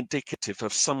would be indicative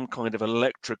of some kind of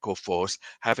electrical force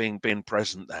having been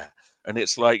present there. And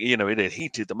it's like, it had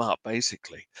heated them up,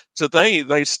 basically. So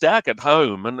they staggered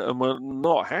home and were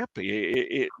not happy.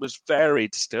 It was very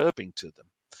disturbing to them.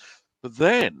 But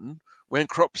then, when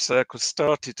crop circles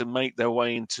started to make their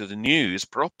way into the news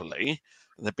properly,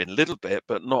 and they've been a little bit,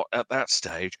 but not at that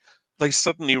stage, they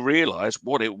suddenly realized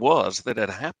what it was that had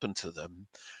happened to them.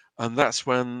 And that's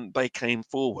when they came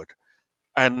forward.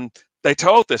 And they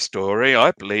told this story,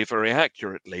 I believe, very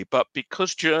accurately. But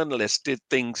because journalists did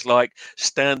things like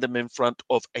stand them in front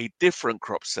of a different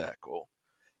crop circle,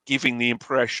 giving the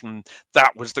impression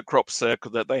that was the crop circle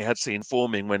that they had seen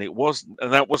forming when it wasn't.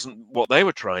 And that wasn't what they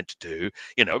were trying to do.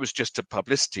 It was just a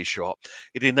publicity shot.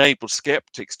 It enabled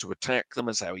skeptics to attack them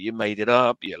as how you made it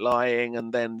up, you're lying,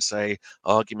 and then say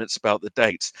arguments about the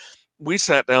dates. We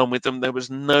sat down with them. There was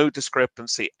no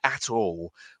discrepancy at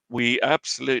all We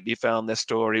absolutely found their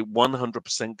story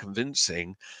 100%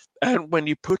 convincing. And when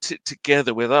you put it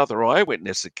together with other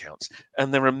eyewitness accounts,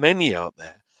 and there are many out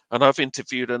there, and I've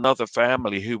interviewed another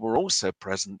family who were also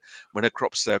present when a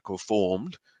crop circle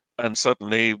formed, and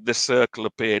suddenly this circle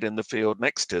appeared in the field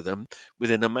next to them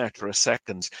within a matter of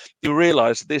seconds. You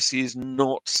realize this is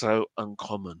not so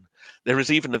uncommon. There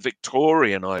is even a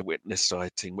Victorian eyewitness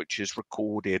sighting, which is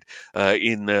recorded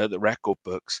in the record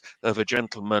books, of a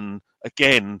gentleman,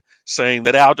 again, saying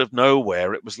that out of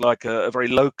nowhere, it was like a very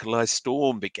localized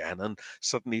storm began and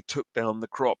suddenly took down the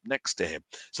crop next to him.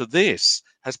 So this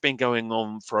has been going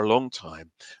on for a long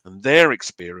time, and their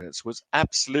experience was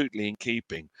absolutely in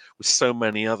keeping with so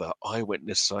many other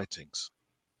eyewitness sightings.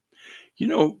 You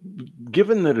know,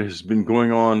 given that it has been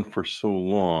going on for so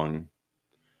long,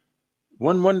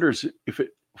 one wonders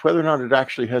whether or not it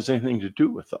actually has anything to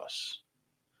do with us.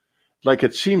 Like,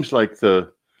 it seems like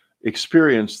the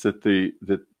experience that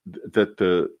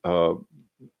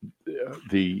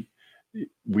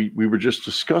we were just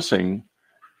discussing,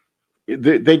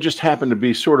 they just happen to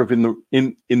be sort of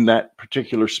in that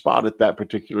particular spot at that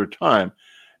particular time.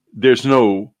 There's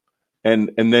no, and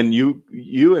then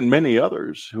you and many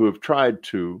others who have tried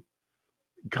to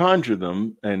conjure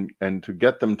them and to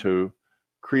get them to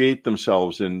create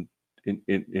themselves in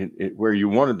where you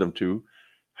wanted them to,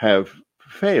 have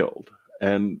failed.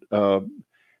 And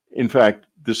in fact,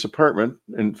 this apartment,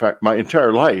 my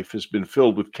entire life has been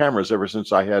filled with cameras ever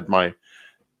since I had my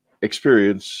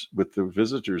experience with the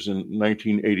visitors in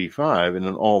 1985. And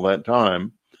in all that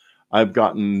time, I've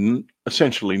gotten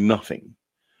essentially nothing.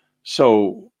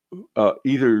 So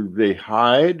either they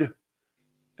hide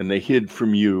and they hid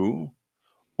from you,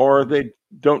 or they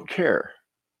don't care.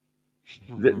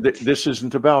 This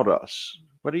isn't about us.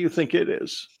 What do you think it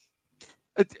is?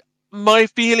 My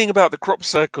feeling about the crop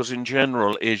circles in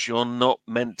general is you're not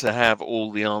meant to have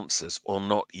all the answers, or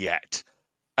not yet.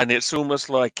 And it's almost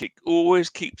like it always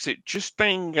keeps it just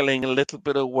dangling a little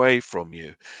bit away from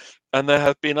you. And there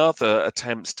have been other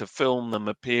attempts to film them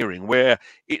appearing where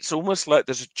it's almost like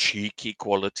there's a cheeky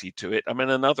quality to it. I mean,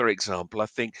 another example, I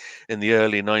think in the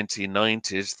early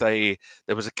 1990s,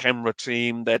 there was a camera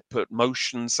team that put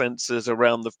motion sensors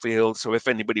around the field. So if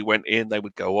anybody went in, they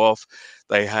would go off.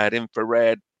 They had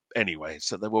infrared. Anyway,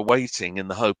 so they were waiting in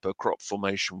the hope a crop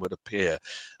formation would appear.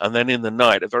 And then in the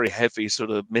night, a very heavy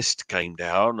sort of mist came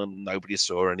down and nobody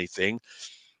saw anything.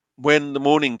 When the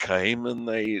morning came and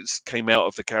they came out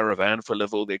of the caravan full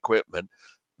of all the equipment,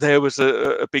 there was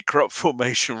a big crop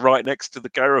formation right next to the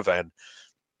caravan.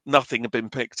 Nothing had been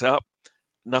picked up.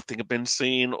 Nothing had been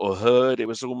seen or heard. It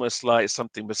was almost like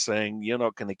something was saying, you're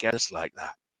not going to get us like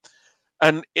that.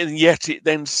 And yet it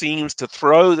then seems to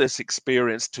throw this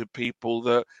experience to people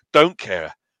that don't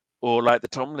care, or like the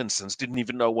Tomlinsons didn't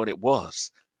even know what it was.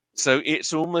 So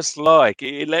it's almost like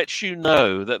it lets you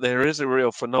know that there is a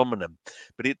real phenomenon,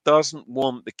 but it doesn't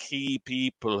want the key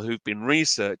people who've been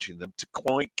researching them to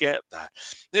quite get that.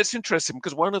 It's interesting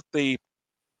because one of the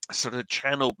sort of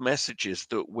channeled messages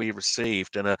that we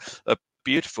received in a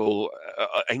beautiful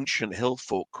ancient hill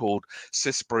fort called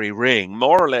Sisbury Ring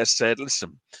more or less said,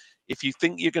 listen, if you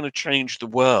think you're going to change the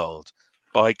world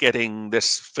by getting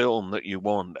this film that you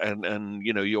want and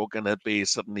you know you're going to be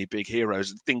suddenly big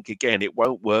heroes, think again, it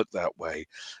won't work that way.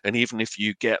 And even if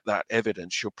you get that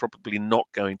evidence, you're probably not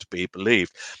going to be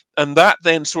believed. And that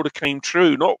then sort of came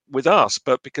true, not with us,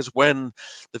 but because when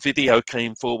the video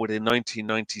came forward in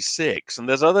 1996, and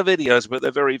there's other videos but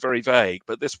they're very, very vague,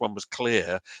 but this one was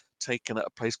clear, taken at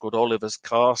a place called Oliver's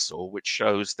Castle, which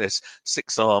shows this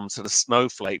six-armed sort of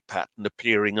snowflake pattern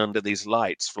appearing under these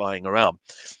lights flying around.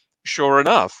 Sure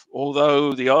enough,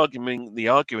 although the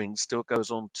arguing still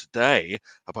goes on today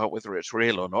about whether it's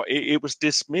real or not, it was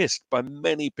dismissed by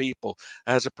many people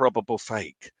as a probable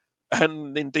fake.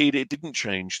 And indeed, it didn't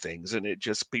change things, and it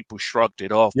just people shrugged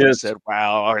it off and said,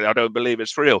 "Wow, I don't believe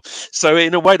it's real." So,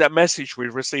 in a way, that message we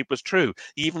received was true.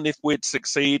 Even if we'd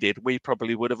succeeded, we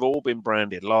probably would have all been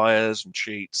branded liars and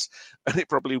cheats, and it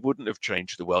probably wouldn't have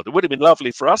changed the world. It would have been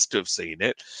lovely for us to have seen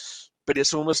it, but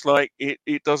it's almost like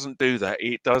it doesn't do that.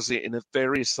 It does it in a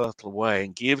very subtle way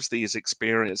and gives these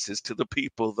experiences to the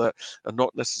people that are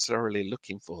not necessarily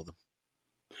looking for them.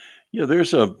 Yeah,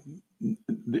 there's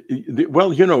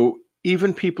well, you know,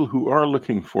 even people who are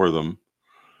looking for them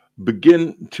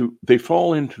they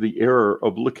fall into the error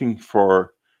of looking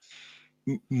for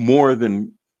more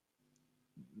than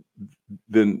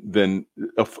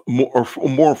a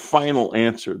more final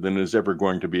answer than is ever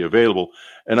going to be available.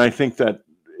 And I think that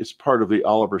is part of the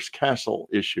Oliver's Castle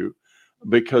issue,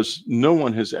 because no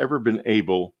one has ever been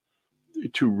able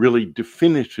to really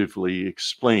definitively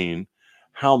explain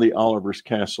how the Oliver's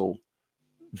Castle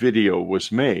video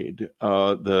was made.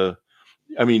 At the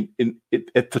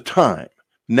time,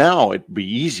 now it'd be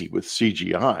easy with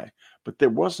CGI, but there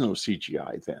was no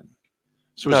CGI then.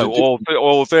 So no,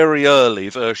 or very early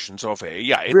versions of it.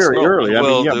 Yeah, it's very not early. the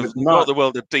world but of not the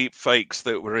world of deep fakes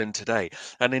that we're in today.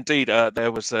 And indeed,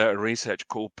 there was a researcher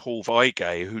called Paul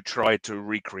Weigay who tried to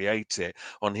recreate it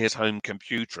on his home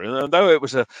computer. And though it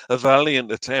was a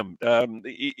valiant attempt,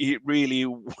 it really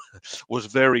was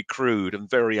very crude and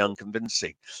very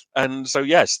unconvincing. And so,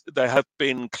 yes, there have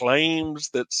been claims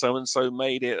that so and so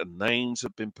made it, and names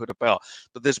have been put about,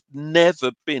 but there's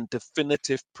never been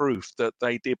definitive proof that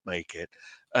they did make it.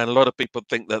 And a lot of people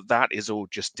think that that is all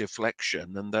just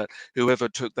deflection, and that whoever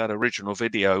took that original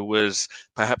video was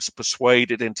perhaps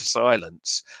persuaded into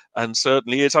silence. And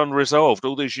certainly it's unresolved.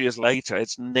 All these years later,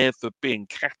 it's never been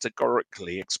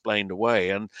categorically explained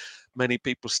away. And many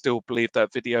people still believe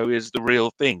that video is the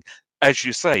real thing. As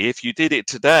you say, if you did it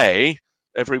today,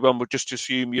 everyone would just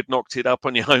assume you'd knocked it up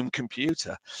on your home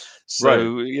computer.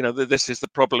 So, right. this is the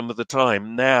problem of the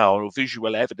time. Now,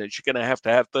 visual evidence, you're going to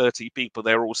have 30 people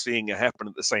there all seeing it happen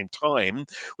at the same time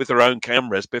with their own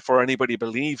cameras before anybody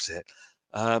believes it.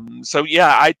 So,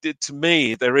 yeah, to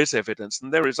me, there is evidence.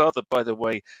 And there is other, by the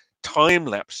way,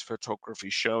 time-lapse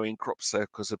photography showing crop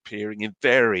circles appearing in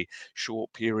very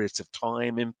short periods of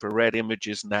time, infrared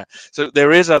images and that. So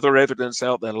there is other evidence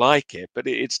out there like it, but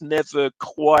it's never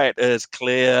quite as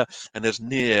clear and as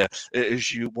near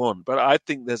as you want. But I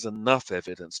think there's enough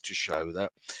evidence to show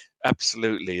that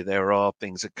absolutely there are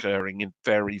things occurring in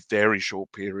very, very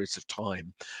short periods of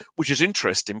time, which is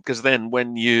interesting because then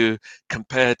when you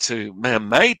compare to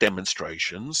man-made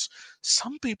demonstrations,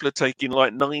 some people are taking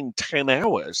like 9-10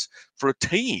 hours for a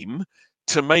team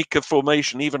to make a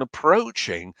formation even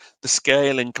approaching the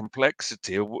scale and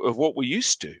complexity of what we're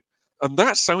used to. And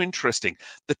that's so interesting.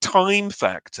 The time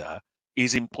factor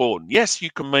is important. Yes, you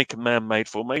can make a man-made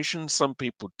formation. Some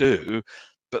people do.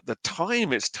 But the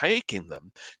time it's taking them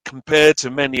compared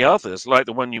to many others, like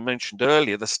the one you mentioned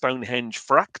earlier, the Stonehenge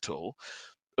fractal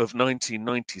of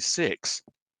 1996,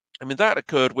 I mean, that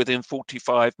occurred within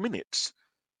 45 minutes.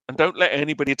 And don't let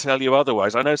anybody tell you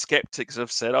otherwise. I know skeptics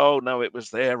have said, oh, no, it was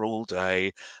there all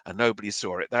day and nobody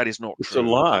saw it. That is not It's a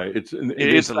true. lie. It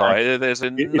is a lie. There's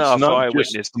It's enough not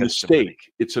just eyewitness a testimony.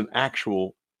 mistake. It's an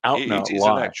actual out and It out is an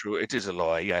lie. actual, it is a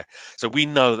lie, yeah. So we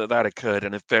know that occurred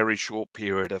in a very short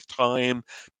period of time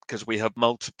because we have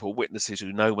multiple witnesses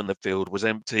who know when the field was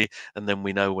empty, and then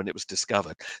we know when it was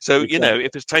discovered. So, Exactly.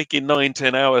 if it's taking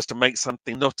 9-10 hours to make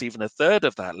something not even a third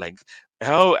of that length,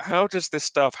 how does this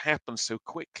stuff happen so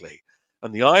quickly?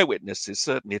 And the eyewitnesses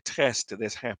certainly attest to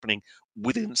this happening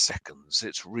within seconds.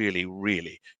 It's really,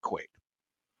 really quick.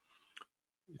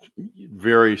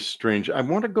 Very strange. I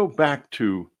want to go back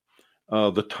to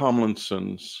the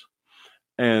Tomlinsons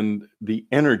and the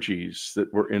energies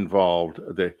that were involved,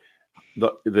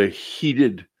 the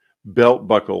heated belt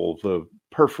buckle, the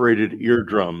perforated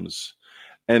eardrums.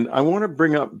 And I want to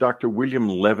bring up Dr. William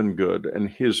Levengood and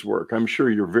his work. I'm sure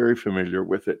you're very familiar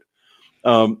with it.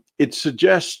 It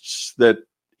suggests that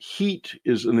heat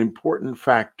is an important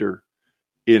factor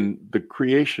in the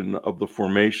creation of the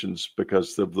formations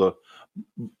because of the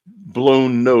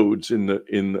blown nodes in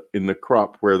the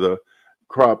crop, where the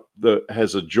crop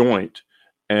has a joint,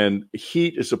 and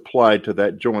heat is applied to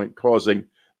that joint, causing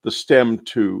the stem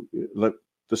to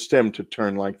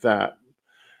turn like that.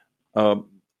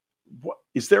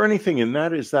 Is there anything in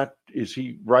that? Is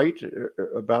he right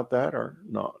about that or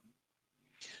not?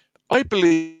 I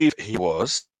believe he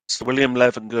was. William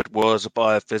Levengood was a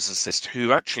biophysicist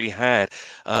who actually had,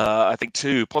 I think,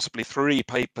 2, possibly 3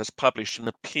 papers published in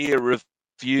a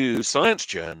peer-reviewed science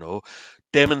journal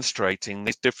demonstrating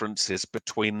these differences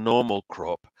between normal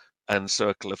crop and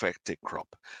circle affected crop.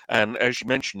 And as you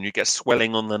mentioned, you get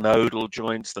swelling on the nodal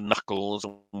joints, the knuckles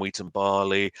on wheat and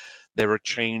barley. There are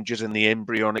changes in the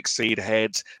embryonic seed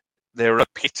heads. There are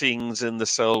pittings in the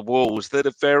cell walls that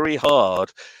are very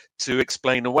hard to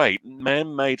explain away.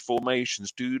 Man-made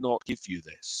formations do not give you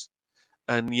this.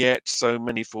 And yet so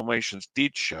many formations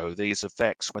did show these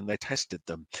effects when they tested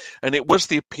them. And it was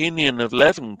the opinion of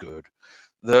Levengood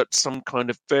that some kind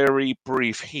of very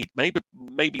brief heat,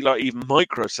 maybe like even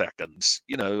microseconds,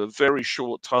 a very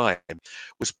short time,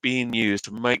 was being used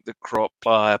to make the crop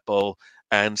pliable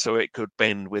and so it could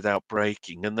bend without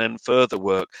breaking. And then further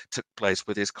work took place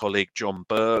with his colleague John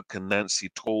Burke and Nancy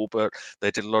Talbot. They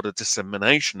did a lot of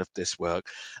dissemination of this work.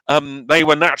 They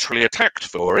were naturally attacked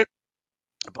for it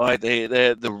by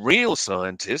the real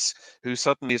scientists who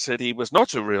suddenly said he was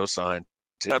not a real scientist.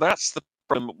 Now, that's the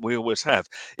problem we always have.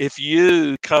 If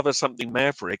you cover something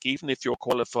maverick, even if you're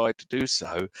qualified to do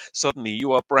so, suddenly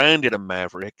you are branded a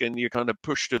maverick and you're kind of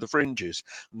pushed to the fringes.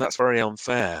 And that's very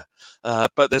unfair.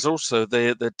 But there's also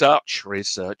the Dutch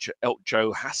researcher,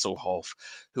 Eljo Hasselhoff,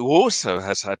 who also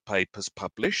has had papers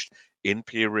published in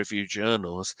peer-reviewed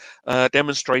journals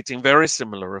demonstrating very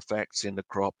similar effects in the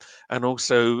crop, and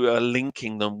also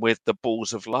linking them with the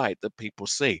balls of light that people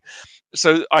see.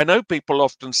 So I know people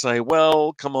often say,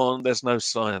 well, come on, there's no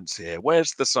science here.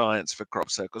 Where's the science for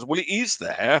crop circles? Well, it is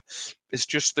there. It's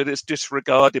just that it's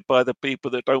disregarded by the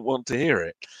people that don't want to hear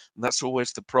it. And that's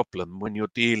always the problem when you're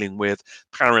dealing with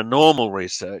paranormal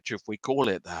research, if we call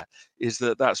it that, is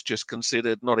that that's just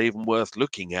considered not even worth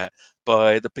looking at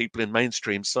by the people in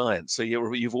mainstream science. So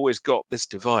you've always got this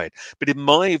divide. But in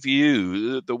my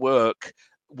view, the work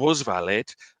was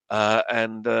valid.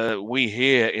 And we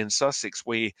here in Sussex,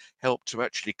 we helped to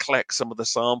actually collect some of the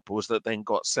samples that then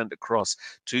got sent across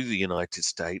to the United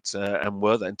States and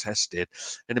were then tested.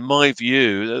 And in my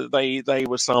view, they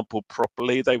were sampled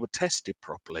properly, they were tested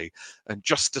properly. And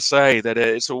just to say that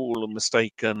it's all a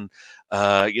mistaken,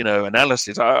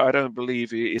 analysis, I don't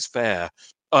believe it is fair.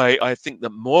 I think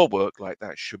that more work like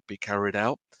that should be carried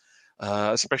out.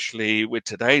 Especially with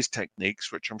today's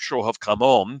techniques, which I'm sure have come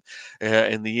on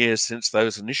in the years since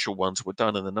those initial ones were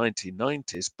done in the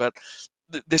 1990s. But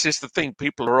this is the thing,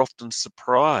 people are often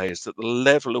surprised at the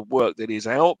level of work that is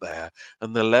out there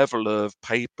and the level of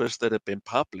papers that have been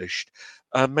published.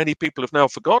 Many people have now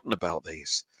forgotten about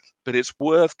these. But it's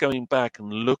worth going back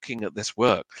and looking at this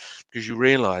work, because you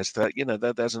realize that,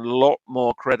 that there's a lot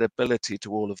more credibility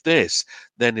to all of this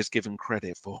than is given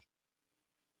credit for.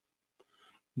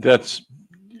 That's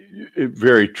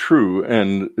very true,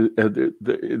 and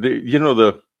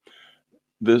the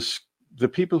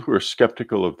people who are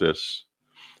skeptical of this,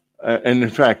 and in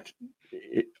fact,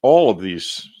 all of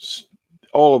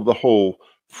the whole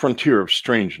frontier of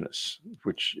strangeness,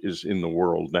 which is in the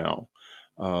world now,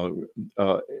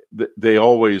 they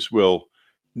always will,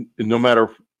 no matter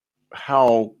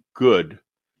how good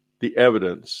the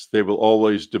evidence, they will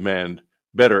always demand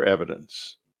better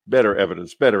evidence.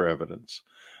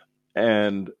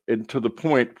 And to the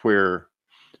point where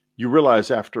you realize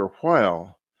after a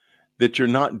while that you're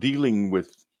not dealing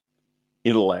with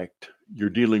intellect, you're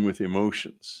dealing with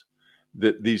emotions,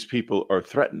 that these people are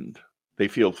threatened. They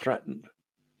feel threatened,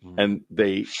 and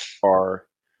they are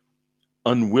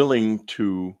unwilling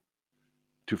to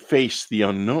face the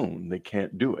unknown. They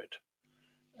can't do it.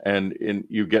 And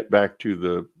you get back to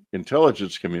the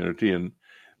intelligence community, and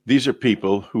these are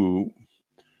people who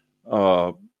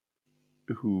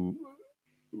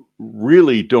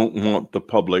really don't want the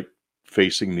public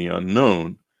facing the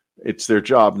unknown. It's their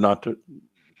job not to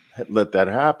let that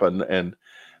happen. And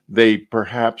they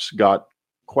perhaps got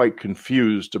quite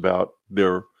confused about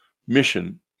their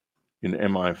mission in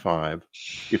MI5,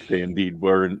 if they indeed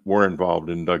were involved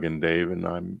in Doug and Dave, and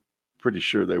I'm pretty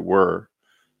sure they were,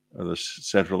 the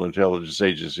Central Intelligence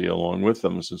Agency along with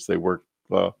them, since they worked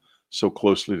so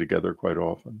closely together quite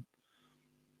often.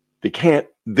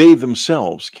 They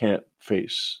themselves can't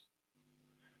face.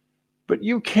 But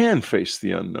you can face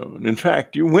the unknown. In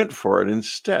fact, you went for it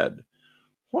instead.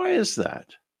 Why is that?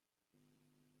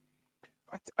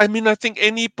 I mean, I think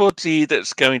anybody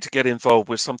that's going to get involved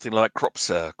with something like crop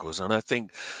circles, and I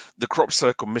think the crop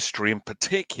circle mystery in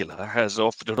particular has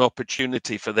offered an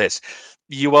opportunity for this.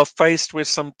 You are faced with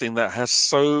something that has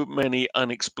so many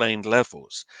unexplained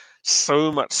levels,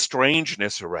 so much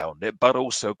strangeness around it, but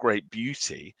also great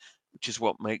beauty, which is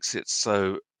what makes it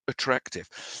so attractive.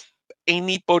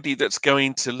 Anybody that's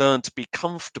going to learn to be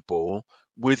comfortable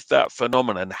with that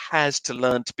phenomenon has to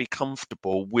learn to be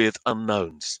comfortable with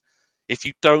unknowns. If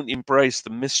you don't embrace the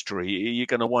mystery, you're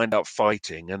going to wind up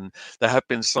fighting. And there have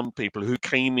been some people who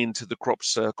came into the crop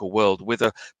circle world with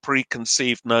a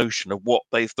preconceived notion of what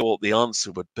they thought the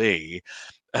answer would be.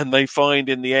 And they find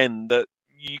in the end that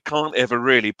you can't ever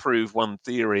really prove one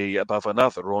theory above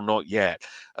another, or not yet.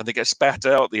 And they get spat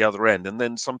out the other end. And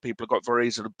then some people got very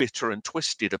sort of bitter and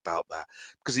twisted about that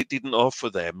because it didn't offer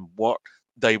them what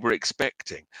they were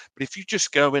expecting. But if you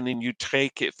just go in and you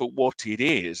take it for what it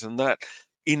is, and that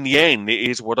in the end, it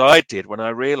is what I did when I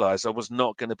realized I was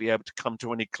not going to be able to come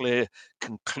to any clear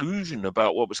conclusion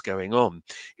about what was going on.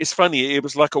 It's funny, it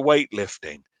was like a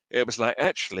weightlifting. It was like,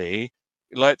 actually,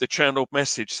 like the channeled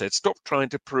message said, stop trying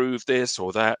to prove this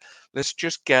or that. Let's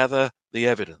just gather the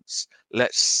evidence.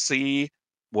 Let's see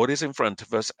what is in front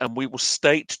of us, and we will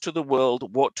state to the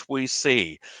world what we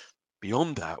see.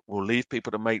 Beyond that, we'll leave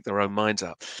people to make their own minds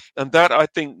up. And that, I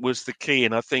think, was the key.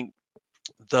 And I think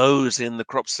those in the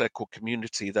crop circle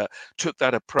community that took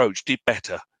that approach did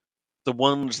better. the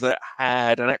ones that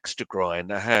had an axe to grind,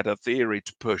 that had a theory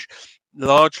to push,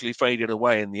 largely faded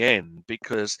away in the end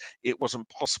because it wasn't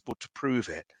possible to prove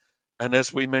it. And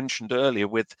as we mentioned earlier,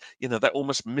 with that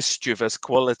almost mischievous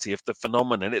quality of the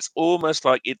phenomenon, it's almost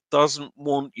like it doesn't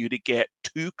want you to get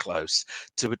too close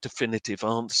to a definitive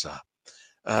answer.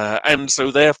 And so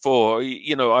therefore,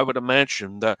 I would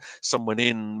imagine that someone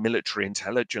in military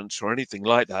intelligence or anything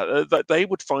like that they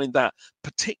would find that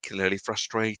particularly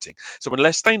frustrating. So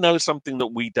unless they know something that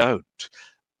we don't,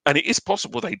 and it is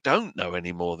possible they don't know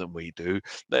any more than we do,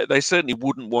 they certainly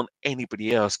wouldn't want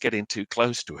anybody else getting too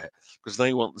close to it, because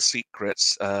they want the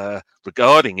secrets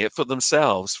regarding it for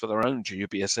themselves, for their own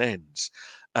dubious ends.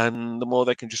 And the more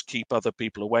they can just keep other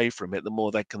people away from it, the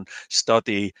more they can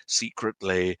study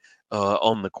secretly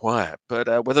on the quiet.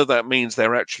 But whether that means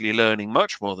they're actually learning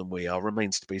much more than we are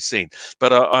remains to be seen.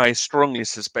 But I strongly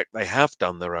suspect they have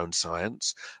done their own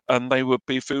science, and they would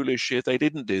be foolish if they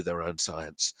didn't do their own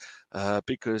science.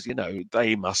 Because,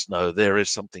 they must know there is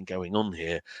something going on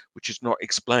here which is not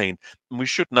explained. And we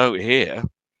should note here,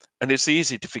 and it's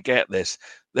easy to forget this,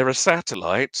 there are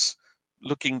satellites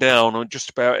looking down on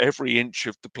just about every inch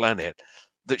of the planet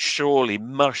that surely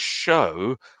must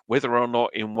show whether or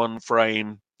not in one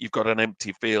frame you've got an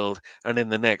empty field and in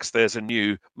the next there's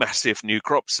a massive new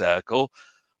crop circle,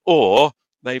 or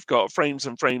they've got frames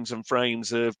and frames and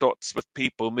frames of dots with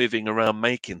people moving around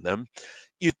making them.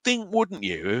 You'd think, wouldn't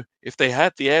you, if they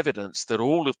had the evidence that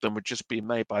all of them were just being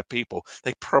made by people,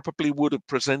 they probably would have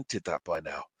presented that by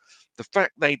now. The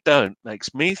fact they don't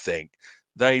makes me think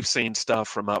they've seen stuff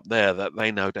from up there that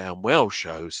they know damn well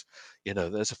shows,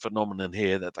 there's a phenomenon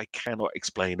here that they cannot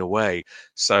explain away.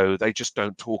 So they just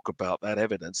don't talk about that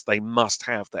evidence. They must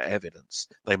have that evidence.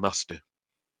 They must do.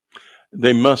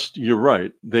 They must. You're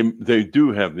right. They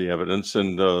do have the evidence,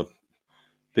 and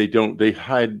they don't. They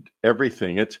hide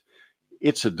everything.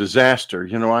 It's a disaster.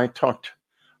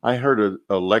 I heard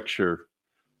a lecture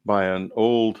by an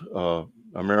old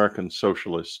American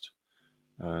socialist,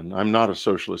 and I'm not a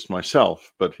socialist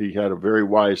myself, but he had a very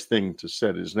wise thing to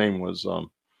say. His name was, oh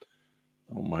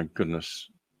my goodness,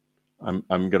 I'm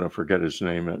going to forget his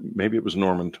name. Maybe it was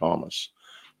Norman Thomas.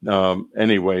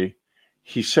 Anyway,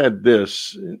 he said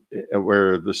this,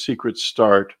 where the secrets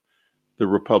start, the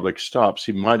republic stops.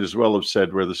 He might as well have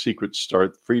said, where the secrets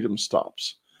start, freedom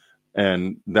stops.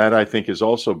 And that, I think, has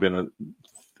also been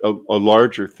a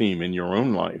larger theme in your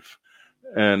own life,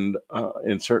 and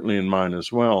certainly in mine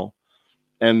as well.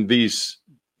 And these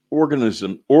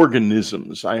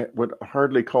organisms, I would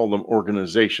hardly call them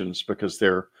organizations, because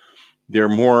they're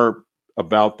more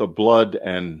about the blood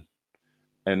and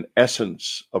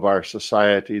essence of our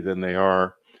society than they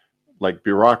are like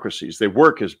bureaucracies. They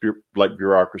work as like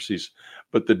bureaucracies,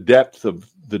 but the depth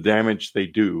of the damage they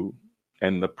do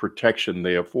and the protection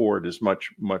they afford is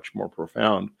much, much more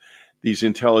profound. These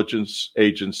intelligence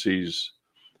agencies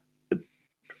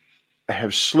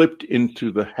have slipped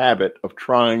into the habit of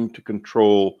trying to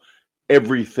control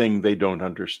everything they don't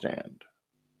understand.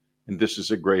 And this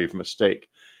is a grave mistake.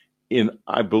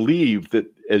 I believe that,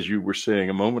 as you were saying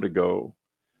a moment ago,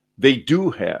 they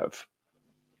do have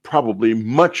probably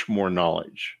much more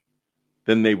knowledge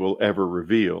than they will ever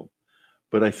reveal.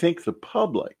 But I think the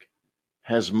public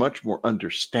has much more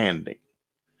understanding.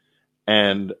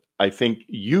 And I think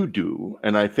you do,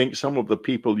 and I think some of the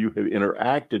people you have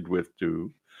interacted with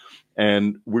do.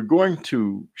 And we're going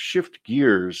to shift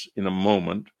gears in a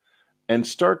moment and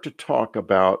start to talk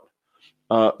about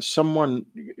someone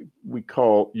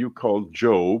you call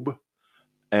Job,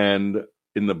 and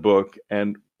in the book,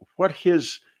 and what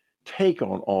his take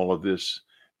on all of this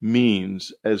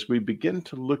means as we begin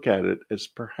to look at it as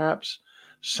perhaps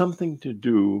something to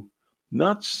do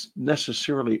not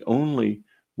necessarily only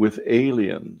with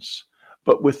aliens,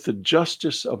 but with the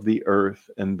justice of the earth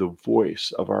and the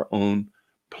voice of our own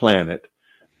planet.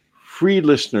 Free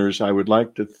listeners, I would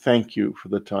like to thank you for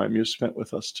the time you spent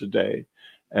with us today,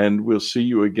 and we'll see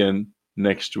you again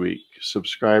next week.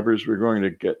 Subscribers, we're going to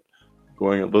get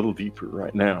going a little deeper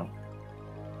right now.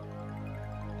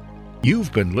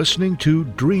 You've been listening to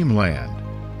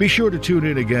Dreamland. Be sure to tune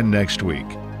in again next week.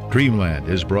 Dreamland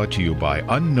is brought to you by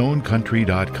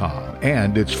UnknownCountry.com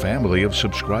and its family of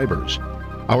subscribers.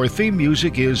 Our theme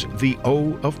music is The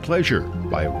O of Pleasure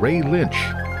by Ray Lynch.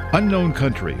 Unknown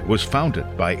Country was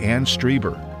founded by Ann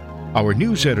Strieber. Our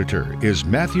news editor is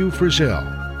Matthew Frizzell.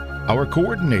 Our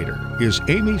coordinator is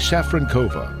Amy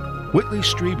Safrankova. Whitley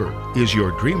Strieber is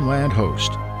your Dreamland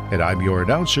host, and I'm your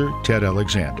announcer, Ted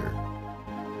Alexander.